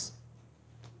Genesis.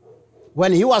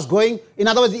 When he was going, in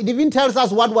other words, it even tells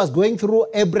us what was going through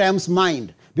Abraham's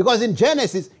mind. Because in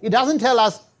Genesis, it doesn't tell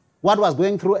us what was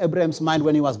going through Abraham's mind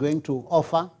when he was going to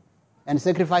offer and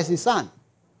sacrifice his son.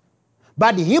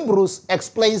 But Hebrews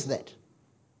explains that.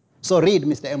 So read,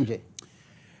 Mr. MJ.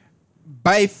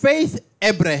 By faith,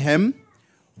 Abraham,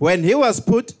 when he was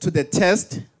put to the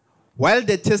test, while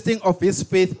the testing of his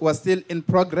faith was still in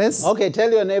progress. Okay, tell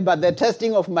your neighbor, the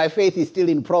testing of my faith is still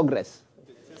in progress.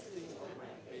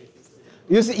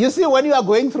 You see, when you are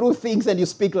going through things and you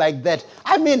speak like that,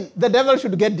 I mean, the devil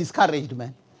should get discouraged,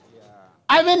 man. Yeah.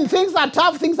 I mean, things are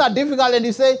tough, things are difficult, and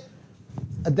you say,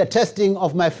 the testing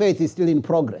of my faith is still in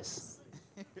progress.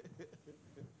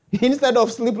 Instead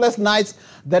of sleepless nights,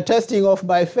 the testing of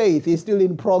my faith is still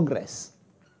in progress.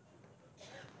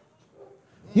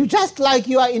 You just like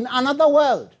you are in another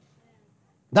world.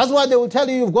 That's why they will tell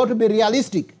you you've got to be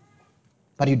realistic.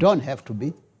 But you don't have to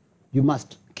be. You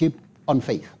must keep on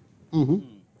faith. Mm-hmm.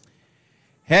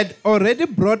 Had already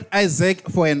brought Isaac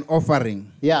for an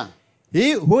offering. Yeah.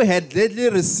 He who had lately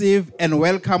received and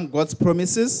welcomed God's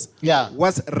promises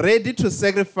was ready to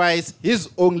sacrifice his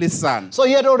only son. So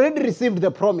he had already received the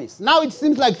promise. Now it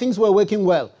seems like things were working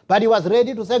well. But he was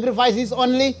ready to sacrifice his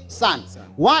only son.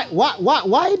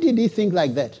 Why did he think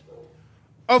like that?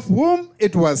 Of whom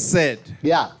it was said.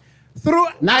 Yeah. Through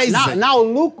Isaac. Now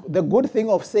look, the good thing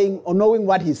of saying or knowing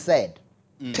what he said.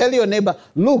 Tell your neighbor,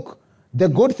 look, the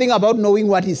good thing about knowing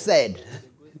what he said.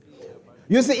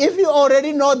 You see, if you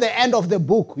already know the end of the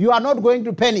book, you are not going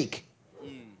to panic.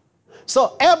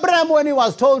 So Abraham, when he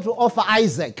was told to offer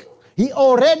Isaac, he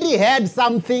already had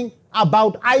something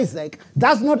about Isaac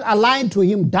that's not aligned to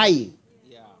him dying.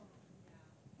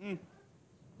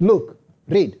 Look,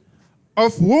 read.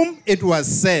 Of whom it was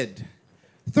said,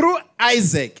 through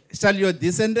Isaac shall your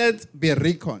descendants be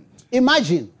reckoned.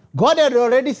 Imagine, God had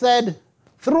already said,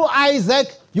 through Isaac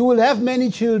you will have many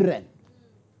children.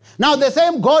 Now the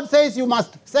same God says you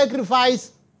must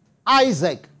sacrifice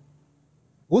Isaac.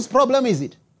 Whose problem is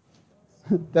it?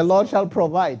 The Lord shall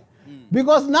provide.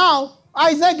 Because now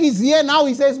Isaac is here, now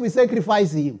he says we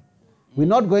sacrifice him. We're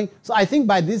not going. So I think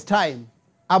by this time,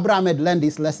 Abraham had learned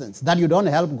his lessons, that you don't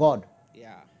help God.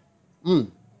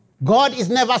 God is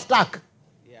never stuck.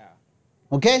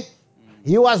 Okay?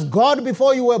 He was God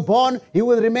before you were born. He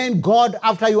will remain God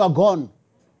after you are gone.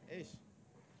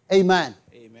 Amen.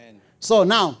 So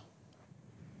now,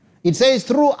 it says,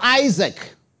 through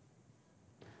Isaac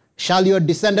shall your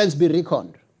descendants be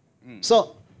reckoned.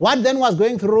 So, what then was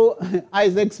going through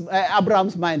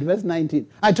Abraham's mind? Verse 19.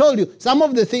 I told you, some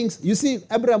of the things, you see,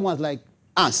 Abraham was like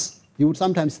us. He would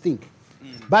sometimes think.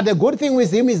 But the good thing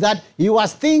with him is that he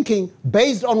was thinking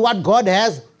based on what God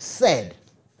has said.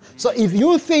 So, if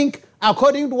you think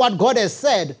according to what God has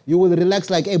said, you will relax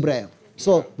like Abraham.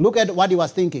 So, look at what he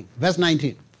was thinking. Verse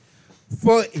 19.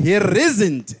 For he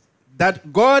reasoned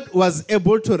that God was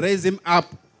able to raise him up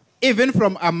even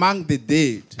from among the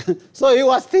dead. So he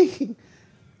was thinking,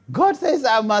 God says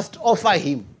I must offer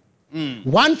him.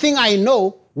 One thing I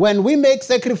know, when we make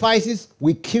sacrifices,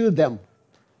 we kill them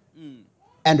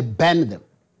and burn them.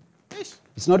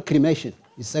 It's not cremation,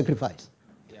 it's sacrifice.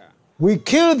 We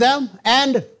kill them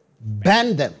and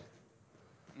burn them.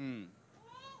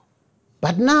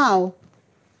 But now,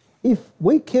 if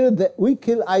we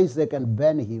kill Isaac and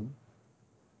burn him,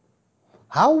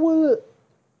 how will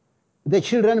the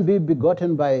children be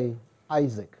begotten by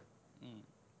Isaac?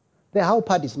 The how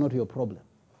part is not your problem.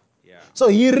 So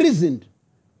he reasoned,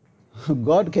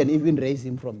 God can even raise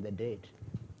him from the dead.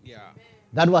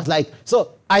 That was like,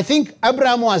 so I think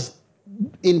Abraham was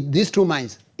in these two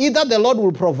minds. Either the Lord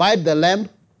will provide the lamb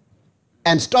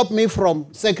and stop me from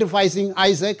sacrificing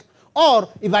Isaac, or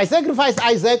if I sacrifice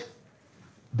Isaac,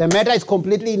 the matter is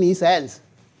completely in his hands.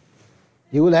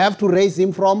 He will have to raise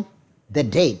him from the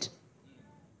dead.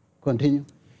 Continue.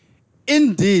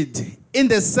 Indeed, in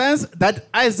the sense that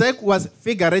Isaac was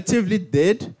figuratively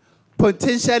dead,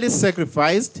 potentially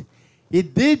sacrificed, he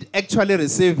did actually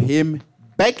receive him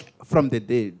back from the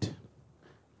dead.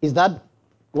 Is that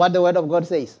what the Word of God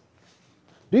says?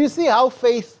 Do you see how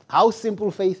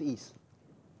simple faith is?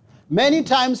 Many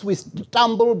times we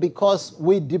stumble because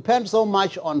we depend so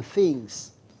much on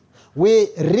things. We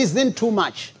reason too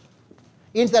much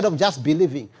instead of just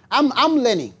believing. I'm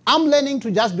learning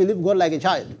to just believe God like a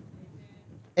child.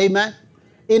 Amen.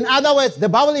 In other words, the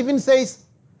Bible even says,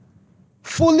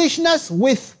 foolishness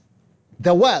with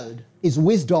the world is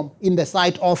wisdom in the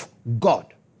sight of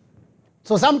God.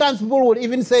 So sometimes people would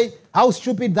even say how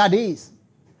stupid that is.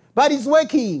 But it's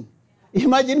working.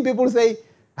 Imagine people say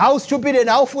how stupid and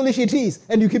how foolish it is,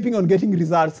 and you're keeping on getting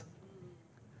results.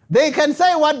 They can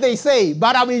say what they say,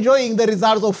 but I'm enjoying the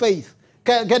results of faith.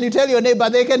 Can you tell your neighbor,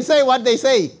 they can say what they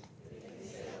say,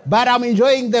 but I'm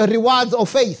enjoying the rewards of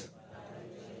faith.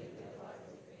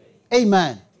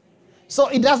 Amen. So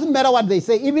it doesn't matter what they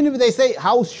say. Even if they say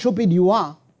how stupid you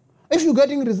are, if you're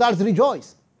getting results,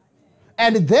 rejoice.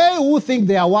 And they who think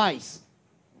they are wise,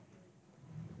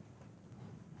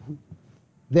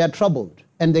 they are troubled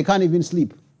and they can't even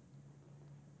sleep,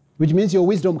 which means your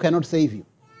wisdom cannot save you.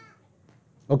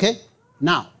 Okay?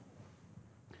 Now,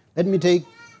 let me take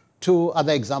two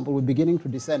other examples. We're beginning to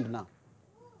descend now.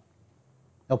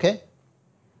 Okay?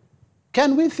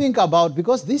 Can we think about,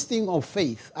 because this thing of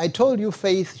faith, I told you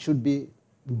faith should be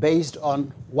based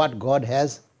on what God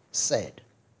has said.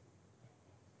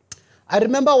 I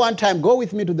remember one time, go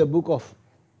with me to the book of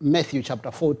Matthew chapter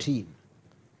 14,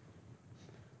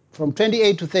 from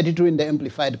 28 to 32 in the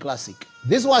Amplified Classic.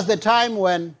 This was the time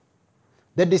when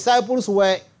the disciples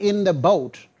were in the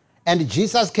boat and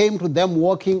Jesus came to them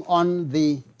walking on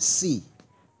the sea,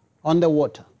 on the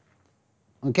water.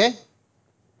 Okay?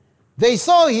 They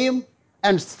saw him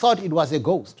and thought it was a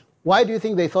ghost. Why do you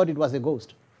think they thought it was a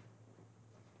ghost?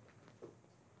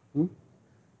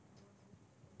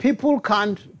 People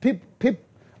can't,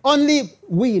 only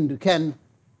wind can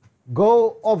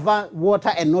go over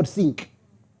water and not sink.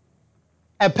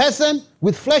 A person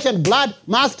with flesh and blood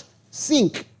must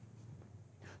sink.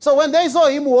 So when they saw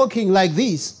him walking like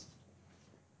this,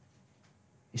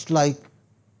 it's like,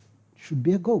 it should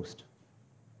be a ghost.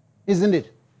 Isn't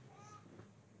it?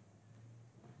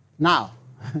 Now,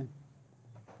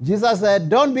 Jesus said,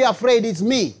 don't be afraid, it's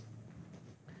me.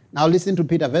 Now listen to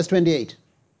Peter, verse 28.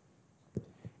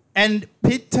 And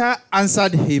Peter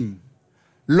answered him,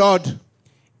 Lord,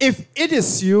 if it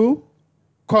is you,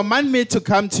 command me to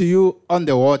come to you on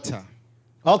the water.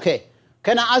 Okay,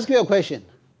 can I ask you a question?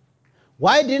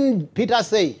 Why didn't Peter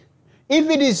say, if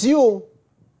it is you,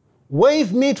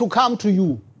 wave me to come to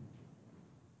you?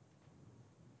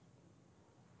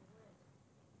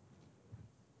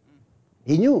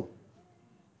 He knew.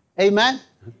 Amen?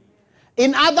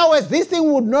 In other words, this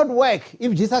thing would not work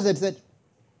if Jesus had said,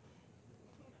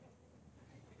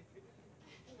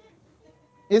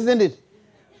 isn't it?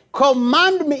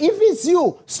 Command me, if it's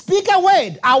you, speak a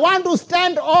word. I want to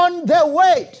stand on the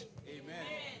word.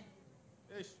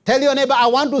 Amen. Tell your neighbor, I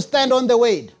want to stand on the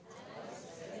word.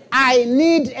 I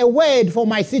need a word for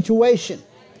my situation.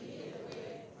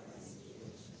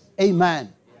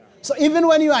 Amen. So even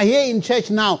when you are here in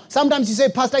church now, sometimes you say,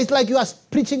 Pastor, it's like you are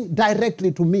preaching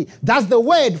directly to me. That's the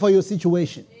word for your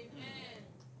situation. Amen.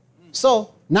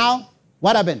 So now,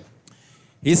 what happened?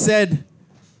 He said,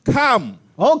 come.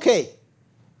 Okay.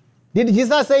 Did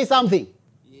Jesus say something?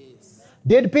 Yes.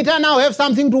 Did Peter now have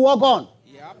something to walk on?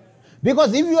 Yep.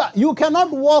 Because if you cannot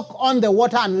walk on the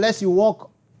water unless you walk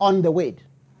on the word.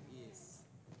 Yes.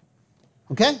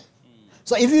 Okay?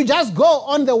 So if you just go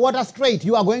on the water straight,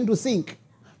 you are going to sink.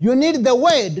 You need the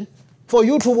word for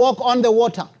you to walk on the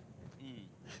water.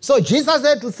 So Jesus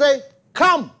had to say,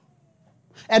 come.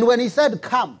 And when he said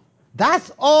come,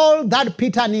 that's all that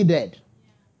Peter needed.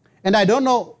 And I don't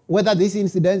know whether this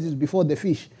incident is before the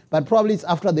fish, but probably it's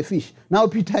after the fish. Now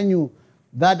Peter knew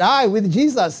that with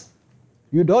Jesus,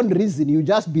 you don't reason, you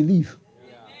just believe.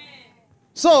 Yeah.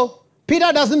 So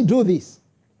Peter doesn't do this.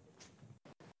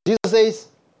 Jesus says,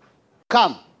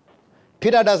 come.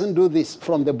 Peter doesn't do this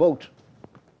from the boat.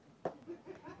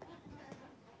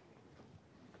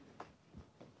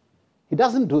 He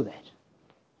doesn't do that.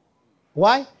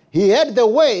 Why? He had the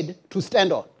word to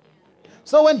stand on.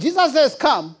 So when Jesus says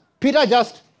come, Peter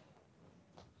just...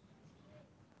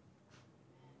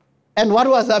 And what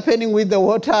was happening with the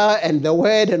water and the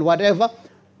word and whatever?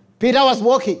 Peter was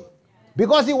walking.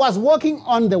 Because he was walking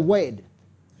on the word.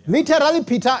 Literally,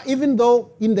 Peter, even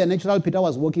though in the natural Peter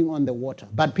was walking on the water,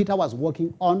 but Peter was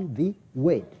walking on the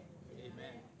word.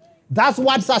 Amen. That's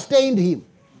what sustained him.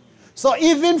 So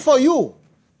even for you,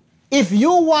 if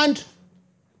you want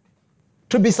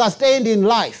to be sustained in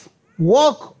life,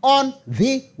 walk on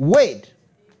the word.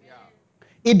 Yeah.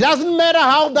 It doesn't matter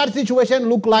how that situation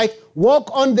look like, walk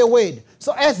on the word.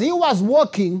 So as he was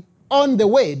walking on the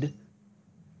word,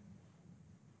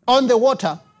 on the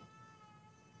water,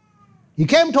 he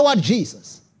came toward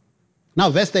Jesus. Now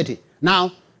verse 30.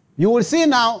 Now, you will see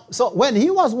now, so when he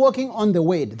was walking on the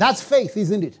word, that's faith,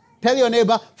 isn't it? Tell your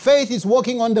neighbor, faith is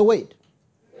walking on the word.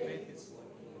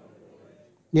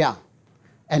 Yeah.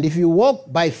 And if you walk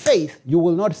by faith, you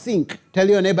will not sink. Tell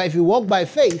your neighbor, if you walk by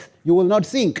faith, you will not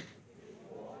sink.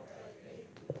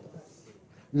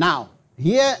 Now,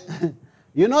 here,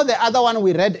 you know the other one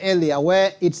we read earlier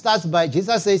where it starts by,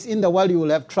 Jesus says, in the world you will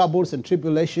have troubles and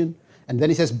tribulation. And then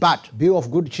he says, but be of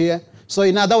good cheer. So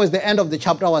in other words, the end of the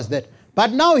chapter was that.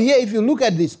 But now here, if you look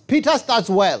at this, Peter starts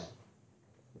well.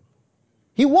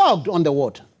 He walked on the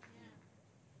water.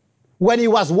 When he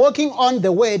was walking on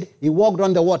the word, he walked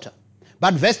on the water.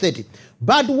 But verse 30.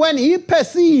 But when he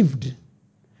perceived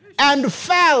and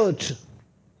felt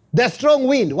the strong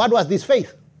wind, what was this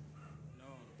faith?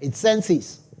 It's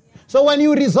senses. So when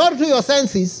you resort to your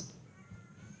senses,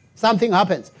 something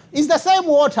happens. It's the same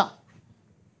water.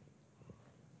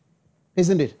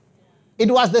 Isn't it?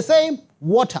 It was the same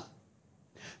water.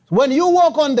 When you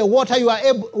walk on the water, you are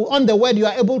able, on the word, you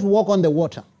are able to walk on the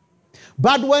water.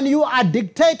 But when you are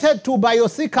dictated to by your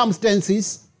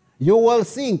circumstances, you will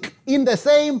sink in the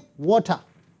same water.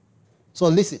 So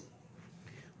listen.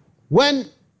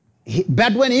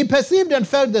 But when he perceived and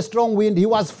felt the strong wind, he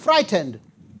was frightened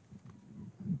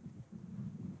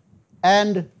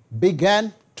and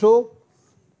began to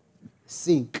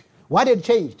sink. What had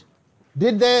changed?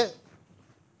 Did the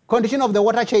condition of the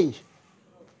water change?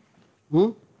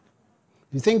 You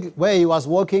think where he was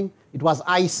walking, it was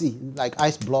icy, like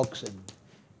ice blocks and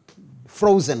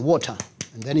frozen water.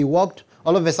 And then he walked,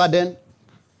 all of a sudden,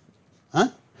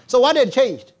 So what had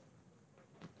changed?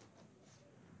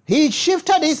 He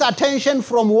shifted his attention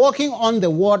from walking on the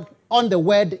word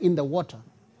in the water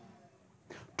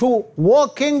to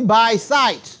walking by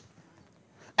sight.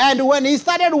 And when he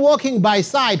started walking by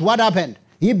sight, what happened?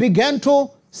 He began to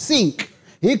sink.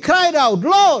 He cried out,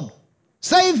 Lord,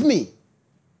 save me.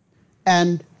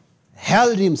 And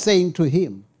held him, saying to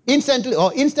him,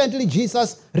 instantly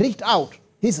Jesus reached out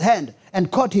his hand and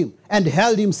caught him and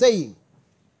held him, saying,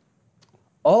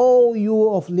 Oh, you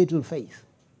of little faith,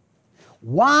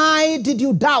 why did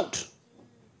you doubt?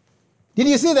 Did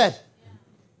you see that?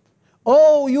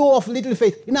 Oh, you of little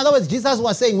faith. In other words, Jesus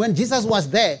was saying, when Jesus was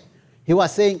there, he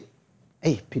was saying,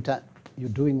 hey, Peter, you're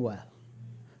doing well.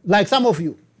 Like some of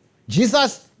you,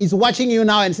 Jesus is watching you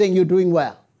now and saying, you're doing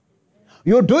well.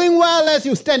 You're doing well as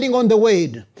you're standing on the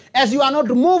word. As you are not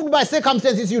moved by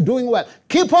circumstances, you're doing well.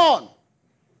 Keep on.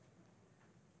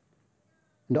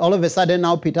 And all of a sudden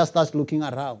now Peter starts looking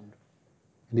around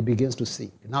and he begins to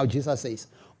sink. Now Jesus says,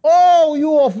 oh,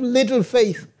 you of little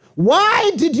faith,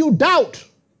 why did you doubt?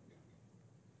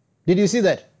 Did you see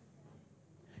that?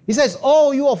 He says,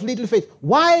 oh, you of little faith,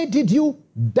 why did you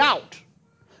doubt?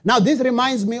 Now this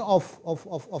reminds me of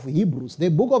Hebrews. The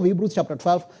book of Hebrews chapter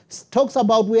 12 talks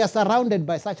about we are surrounded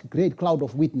by such great cloud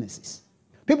of witnesses.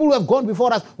 People who have gone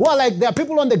before us, who are like, there are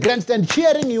people on the grandstand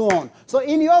cheering you on. So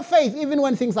in your faith, even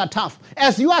when things are tough,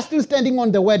 as you are still standing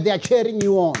on the word, they are cheering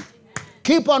you on. Amen.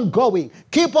 Keep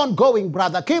on going,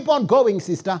 brother. Keep on going,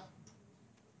 sister.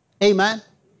 Amen.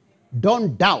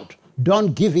 Don't doubt.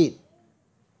 Don't give in.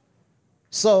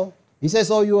 So he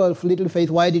says, oh, you of little faith,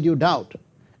 why did you doubt?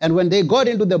 And when they got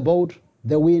into the boat,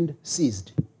 the wind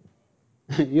ceased.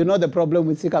 You know the problem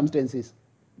with circumstances.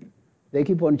 They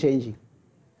keep on changing.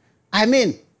 I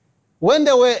mean, when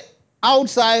they were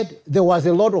outside, there was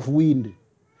a lot of wind.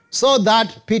 So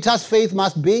that Peter's faith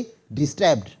must be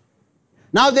disturbed.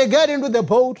 Now they get into the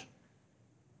boat,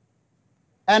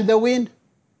 and the wind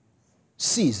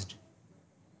ceased.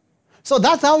 So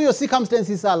that's how your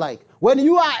circumstances are like. When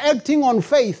you are acting on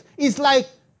faith, it's like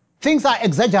things are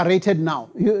exaggerated now.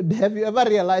 Have you ever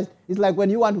realized? It's like when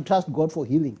you want to trust God for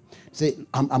healing. Say,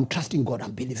 I'm trusting God,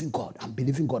 I'm believing God. I'm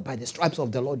believing God. By the stripes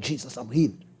of the Lord Jesus, I'm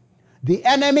healed. The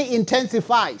enemy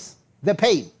intensifies the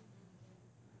pain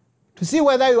to see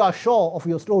whether you are sure of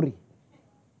your story.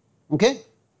 Okay?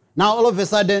 Now all of a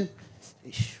sudden,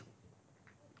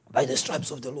 by the stripes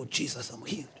of the Lord Jesus, I'm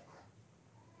healed.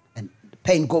 And the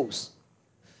pain goes.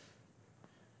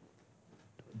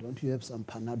 Don't you have some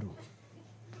Panadol?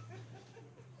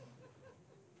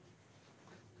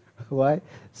 Why?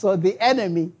 So the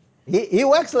enemy, he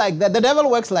works like that. The devil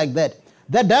works like that.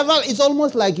 The devil is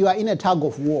almost like you are in a tug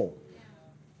of war.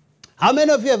 How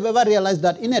many of you have ever realized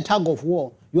that in a tug of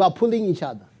war, you are pulling each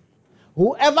other?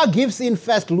 Whoever gives in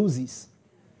first loses.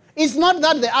 It's not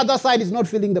that the other side is not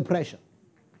feeling the pressure.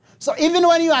 So even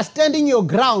when you are standing your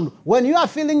ground, when you are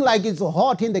feeling like it's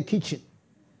hot in the kitchen,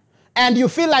 and you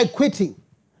feel like quitting,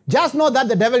 just know that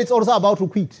the devil is also about to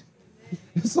quit.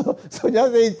 So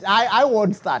just say, I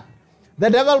won't start. The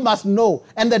devil must know,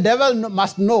 and the devil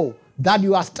must know that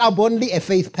you are stubbornly a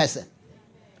faith person.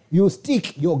 You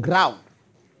stick your ground.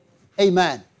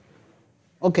 Amen.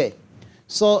 Okay.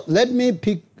 So let me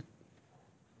pick,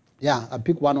 I'll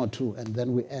pick one or two and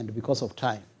then we end because of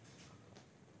time.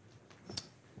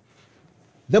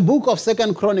 The book of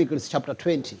 2 Chronicles chapter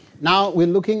 20. Now we're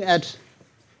looking at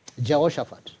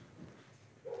Jehoshaphat.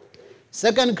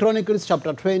 2 Chronicles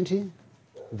chapter 20,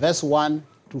 verse 1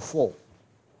 to 4.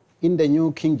 In the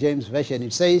New King James Version,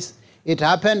 it says, it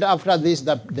happened after this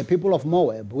that the people of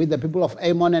Moab, with the people of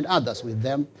Ammon and others with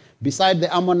them, beside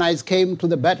the Ammonites, came to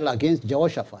the battle against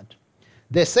Jehoshaphat.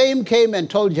 The same came and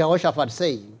told Jehoshaphat,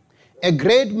 saying, A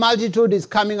great multitude is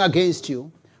coming against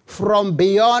you from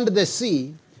beyond the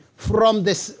sea,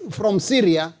 from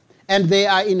Syria, and they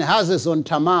are in Hazazon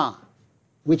Tamar,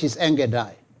 which is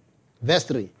En-Gedi. Verse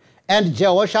 3. And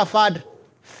Jehoshaphat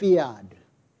feared.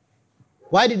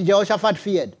 Why did Jehoshaphat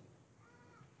fear?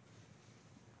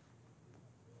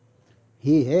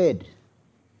 He heard.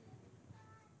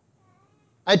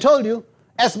 I told you,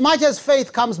 as much as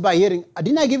faith comes by hearing,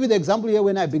 didn't I give you the example here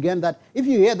when I began that if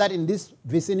you hear that in this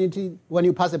vicinity, when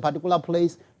you pass a particular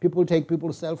place, people take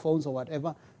people's cell phones or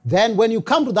whatever, then when you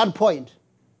come to that point,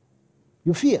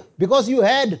 you fear because you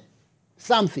heard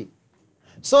something.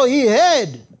 So he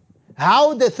heard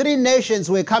how the three nations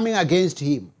were coming against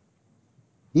him.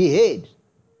 He heard.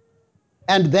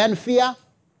 And then fear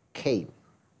came.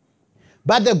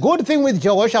 But the good thing with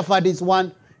Jehoshaphat is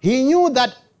one, he knew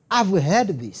that I've heard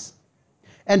this.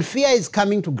 And fear is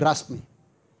coming to grasp me.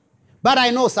 But I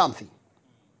know something.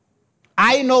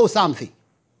 I know something.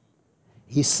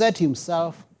 He set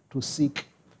himself to seek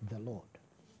the Lord.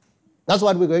 That's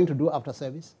what we're going to do after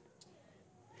service.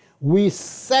 We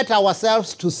set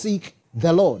ourselves to seek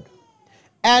the Lord.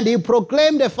 And he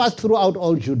proclaimed a fast throughout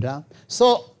all Judah.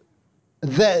 So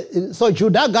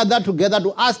Judah gathered together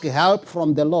to ask help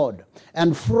from the Lord.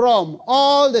 And from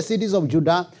all the cities of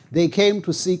Judah, they came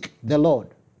to seek the Lord.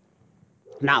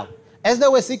 Now, as they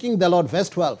were seeking the Lord, verse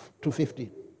 12 to 15.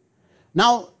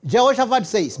 Now, Jehoshaphat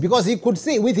says, because he could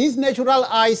see, with his natural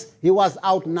eyes, he was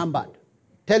outnumbered.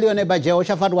 Tell your neighbor,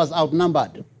 Jehoshaphat was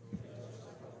outnumbered.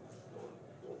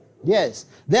 Yes.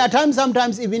 There are times,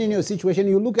 sometimes, even in your situation,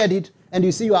 you look at it and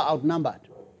you see you are outnumbered.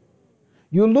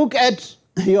 You look at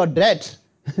your debt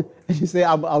and you say,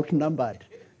 I'm outnumbered.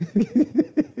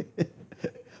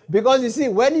 Because you see,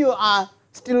 when you are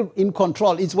still in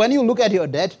control, it's when you look at your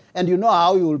debt and you know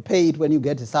how you will pay it when you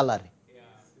get a salary. Yeah.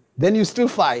 Then you're still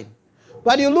fine.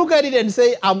 But you look at it and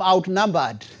say, I'm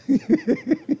outnumbered.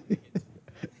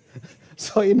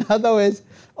 So in other words,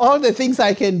 all the things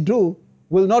I can do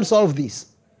will not solve this.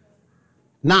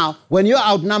 Now, when you're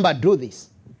outnumbered, do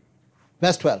this.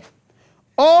 Verse 12.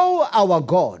 Oh, our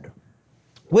God,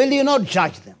 will you not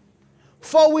judge them?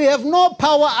 For we have no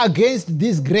power against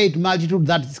this great multitude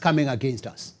that is coming against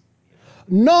us.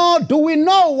 Nor do we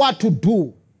know what to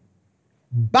do.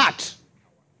 But,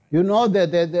 you know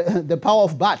the power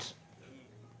of but.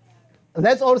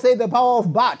 Let's all say the power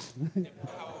of but.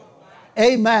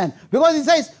 Amen. Because it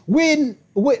says,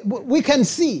 we can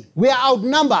see, we are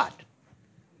outnumbered.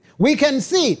 We can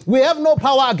see, we have no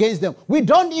power against them. We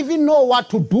don't even know what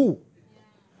to do.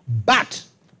 But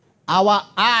our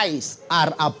eyes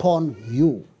are upon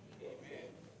you.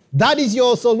 That is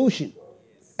your solution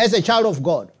as a child of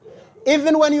God.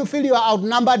 Even when you feel you are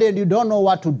outnumbered and you don't know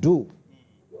what to do,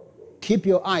 keep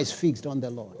your eyes fixed on the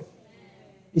Lord.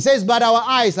 He says, but our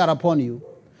eyes are upon you.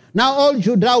 Now all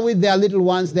Judah with their little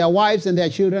ones, their wives and their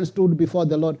children stood before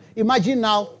the Lord. Imagine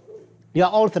now, you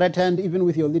are all threatened, even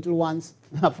with your little ones,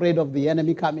 afraid of the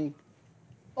enemy coming.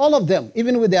 All of them,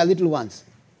 even with their little ones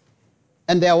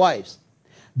and their wives.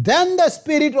 Then the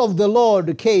Spirit of the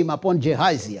Lord came upon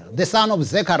Jehaziel, the son of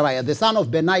Zechariah, the son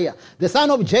of Benaiah, the son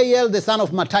of Jael, the son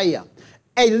of Mattaiah,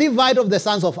 a Levite of the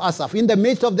sons of Asaph, in the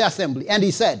midst of the assembly. And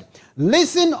he said,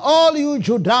 listen, all you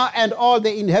Judah and all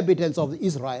the inhabitants of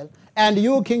Israel, and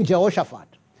you, King Jehoshaphat.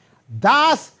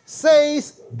 Thus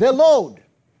says the Lord.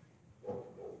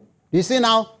 You see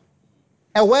now,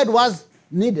 a word was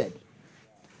needed.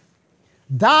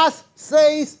 Thus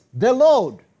says the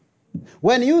Lord.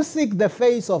 When you seek the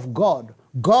face of God,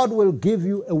 God will give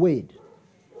you a word.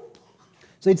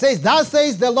 So it says, thus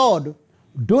says the Lord,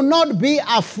 do not be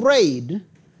afraid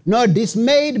nor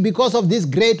dismayed because of this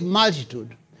great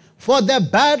multitude. For the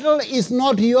battle is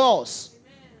not yours,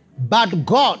 but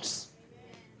God's.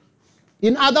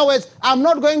 In other words, I'm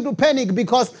not going to panic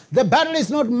because the battle is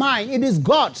not mine, it is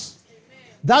God's.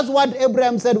 That's what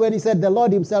Abraham said when he said, the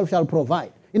Lord himself shall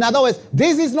provide. In other words,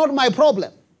 this is not my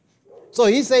problem. So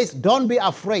he says, don't be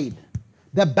afraid.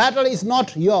 The battle is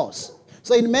not yours.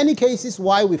 So in many cases,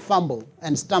 why we fumble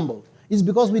and stumble is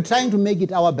because we're trying to make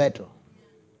it our battle.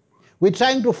 We're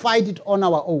trying to fight it on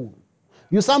our own.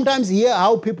 You sometimes hear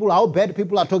how bad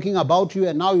people are talking about you,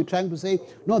 and now you're trying to say,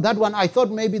 no, that one, I thought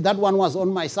maybe that one was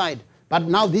on my side. But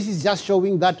now this is just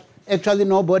showing that actually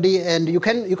nobody, and you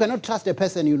cannot trust a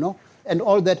person, you know, and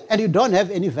all that, and you don't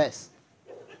have any verse.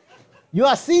 You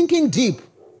are sinking deep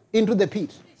into the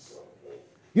pit.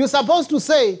 You're supposed to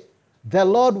say, the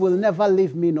Lord will never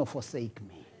leave me nor forsake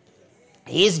me.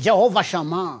 He's Jehovah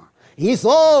Shammah. He's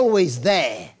always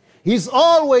there. He's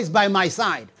always by my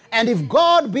side. And if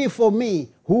God be for me,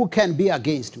 who can be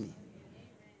against me?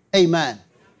 Amen.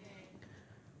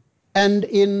 And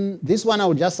in this one, I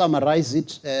will just summarize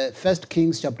it. 1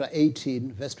 Kings chapter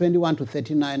 18, verse 21 to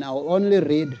 39. I will only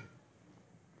read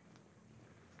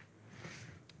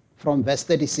from verse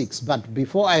 36. But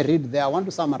before I read there, I want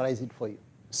to summarize it for you.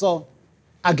 So,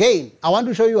 again, I want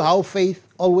to show you how faith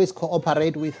always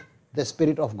cooperates with the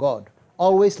Spirit of God.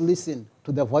 Always listen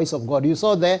to the voice of God. You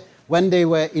saw there, when they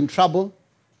were in trouble,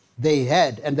 they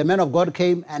heard, and the man of God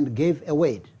came and gave a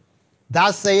word.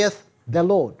 Thus saith the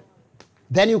Lord.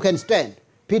 Then you can stand.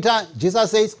 Peter,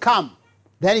 Jesus says, come.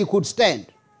 Then he could stand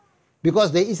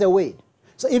because there is a word.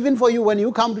 So even for you, when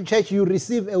you come to church, you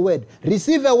receive a word.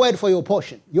 Receive a word for your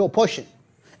portion,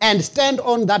 and stand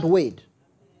on that word.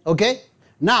 Okay?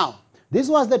 Now, this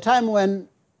was the time when,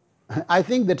 I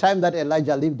think the time that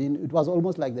Elijah lived in, it was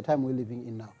almost like the time we're living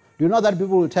in now. Do you know that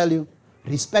people will tell you,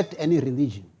 respect any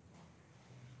religion.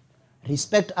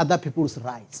 Respect other people's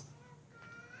rights.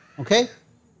 Okay?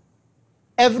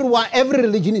 Every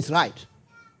religion is right.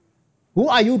 Who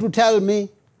are you to tell me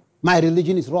my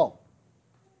religion is wrong?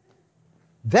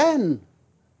 Then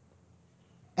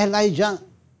Elijah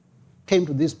came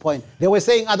to this point.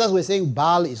 Others were saying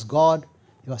Baal is God.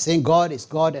 They were saying God is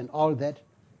God and all that.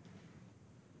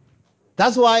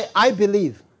 That's why I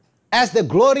believe as the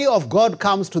glory of God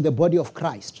comes to the body of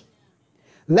Christ,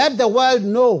 let the world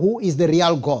know who is the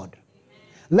real God.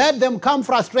 Let them come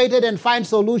frustrated and find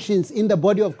solutions in the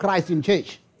body of Christ in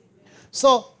church.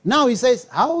 So now he says,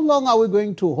 how long are we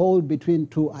going to hold between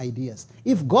two ideas?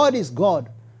 If God is God,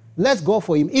 let's go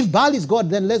for him. If Baal is God,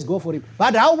 then let's go for him.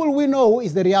 But how will we know who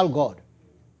is the real God?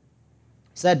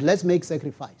 He said, let's make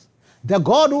sacrifice. The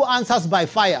God who answers by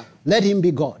fire, let him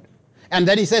be God. And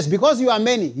then he says, because you are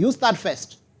many, you start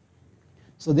first.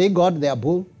 So they got their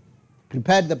bull,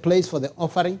 prepared the place for the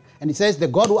offering, and he says, the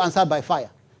God who answered by fire.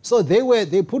 So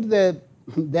they put their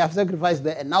sacrifice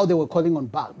there, and now they were calling on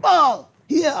Baal. Baal,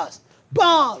 hear us.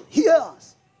 Baal, hear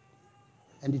us.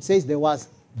 And it says there was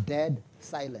dead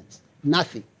silence.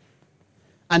 Nothing.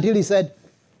 Until he said,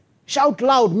 shout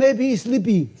loud, maybe he's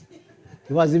sleeping.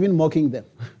 He was even mocking them.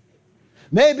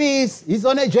 Maybe he's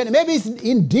on a journey. Maybe he's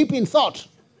deep in thought.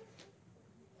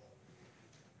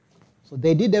 So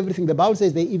they did everything. The Bible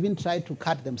says they even tried to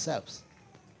cut themselves.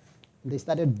 They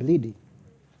started bleeding.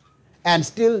 And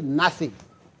still nothing.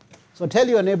 So tell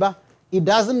your neighbor, it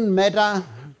doesn't matter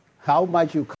how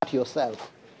much you cut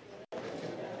yourself.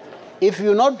 If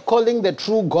you're not calling the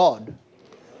true God,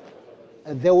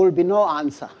 there will be no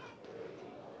answer.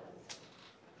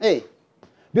 Hey,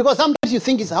 because sometimes you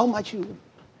think it's how much you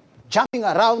jumping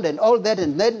around and all that,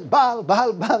 and then Baal.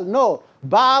 No,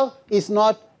 Baal is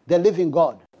not the living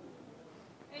God.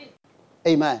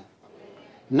 Amen.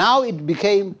 Now it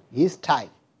became his time.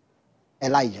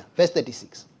 Elijah, verse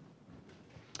 36.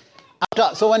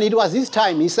 So when it was his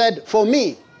time, he said, for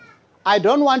me, I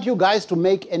don't want you guys to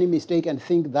make any mistake and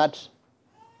think that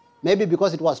maybe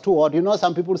because it was too hot. You know,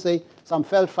 some people say some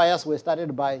felt fires were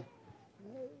started by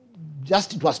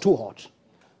just it was too hot.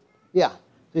 Yeah.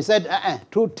 He said,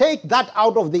 to take that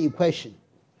out of the equation,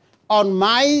 on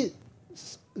my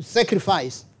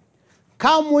sacrifice,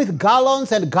 come with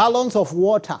gallons and gallons of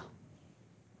water.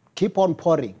 Keep on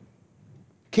pouring.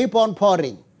 Keep on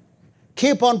pouring.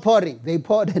 Keep on pouring. They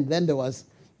poured, and then there was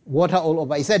water all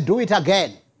over. He said, do it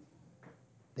again.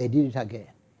 They did it again.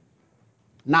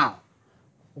 Now,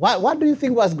 what do you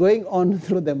think was going on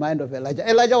through the mind of Elijah?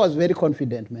 Elijah was very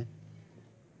confident, man.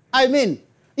 I mean,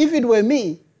 if it were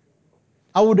me,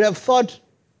 I would have thought,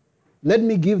 let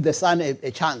me give the sun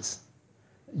a chance.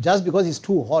 Just because it's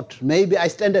too hot, maybe I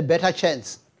stand a better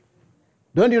chance.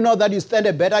 Don't you know that you stand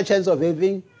a better chance of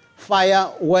having fire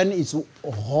when it's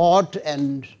hot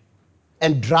and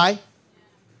dry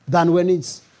than when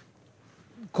it's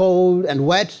cold and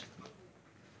wet?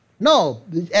 No,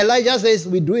 Elijah says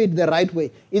we do it the right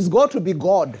way. It's got to be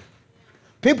God.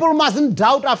 People mustn't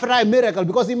doubt after a miracle,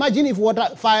 because imagine if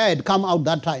fire had come out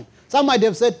that time. Some might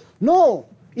have said, no,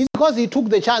 it's because he took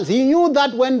the chance. He knew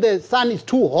that when the sun is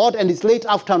too hot and it's late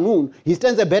afternoon, he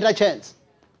stands a better chance.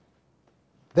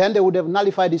 Then they would have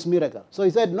nullified this miracle. So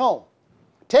he said, no,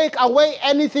 take away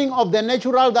anything of the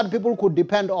natural that people could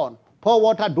depend on. Pour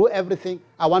water, do everything.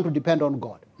 I want to depend on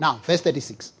God. Now, verse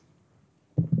 36.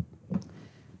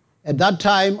 At that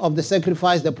time of the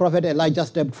sacrifice, the prophet Elijah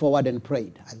stepped forward and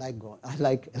prayed. I like God. I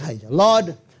like Elijah.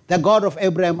 Lord, the God of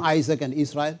Abraham, Isaac, and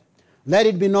Israel, let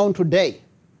it be known today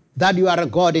that you are a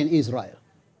God in Israel,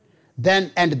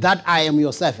 and that I am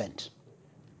your servant.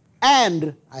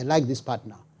 And, I like this part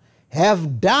now,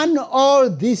 have done all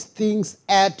these things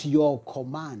at your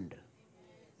command.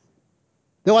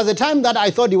 There was a time that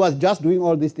I thought he was just doing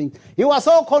all these things. He was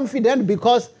so confident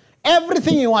because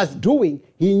everything he was doing,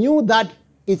 he knew that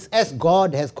It's as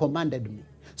God has commanded me.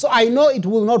 So I know it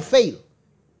will not fail.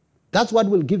 That's what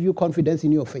will give you confidence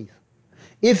in your faith.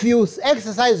 If you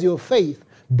exercise your faith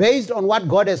based on what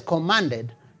God has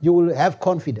commanded, you will have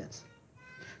confidence.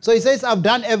 So he says, I've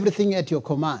done everything at your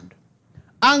command.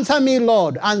 Answer me,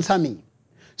 Lord, answer me.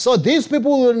 So these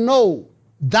people will know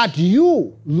that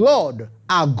you, Lord,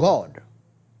 are God,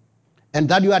 and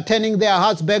that you are turning their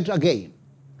hearts back again.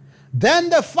 Then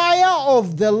the fire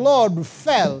of the Lord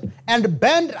fell and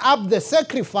burned up the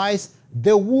sacrifice,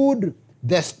 the wood,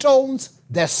 the stones,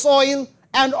 the soil,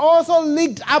 and also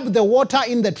licked up the water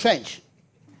in the trench.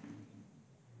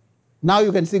 Now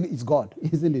you can see it's God,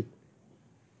 isn't it?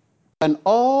 When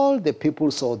all the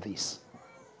people saw this,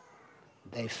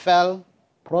 they fell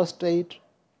prostrate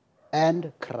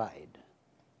and cried,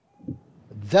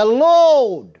 "The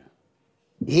Lord,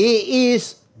 He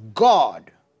is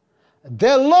God.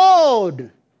 The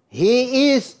Lord,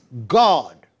 He is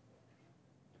God."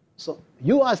 So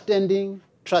you are standing,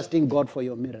 trusting God for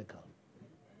your miracle.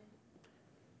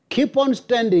 Keep on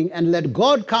standing and let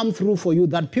God come through for you,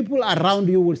 that people around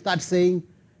you will start saying,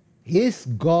 His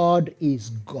God is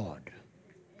God.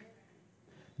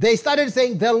 They started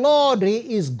saying, the Lord,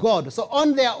 He is God. So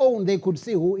on their own, they could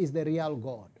see who is the real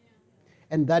God.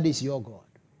 And that is your God.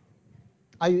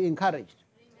 Are you encouraged?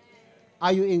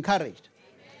 Are you encouraged?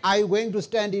 Are you going to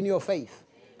stand in your faith?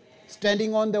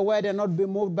 Standing on the word and not be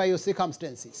moved by your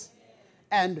circumstances.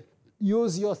 And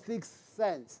use your sixth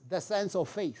sense, the sense of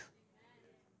faith.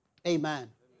 Amen.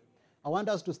 I want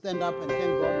us to stand up and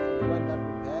thank God.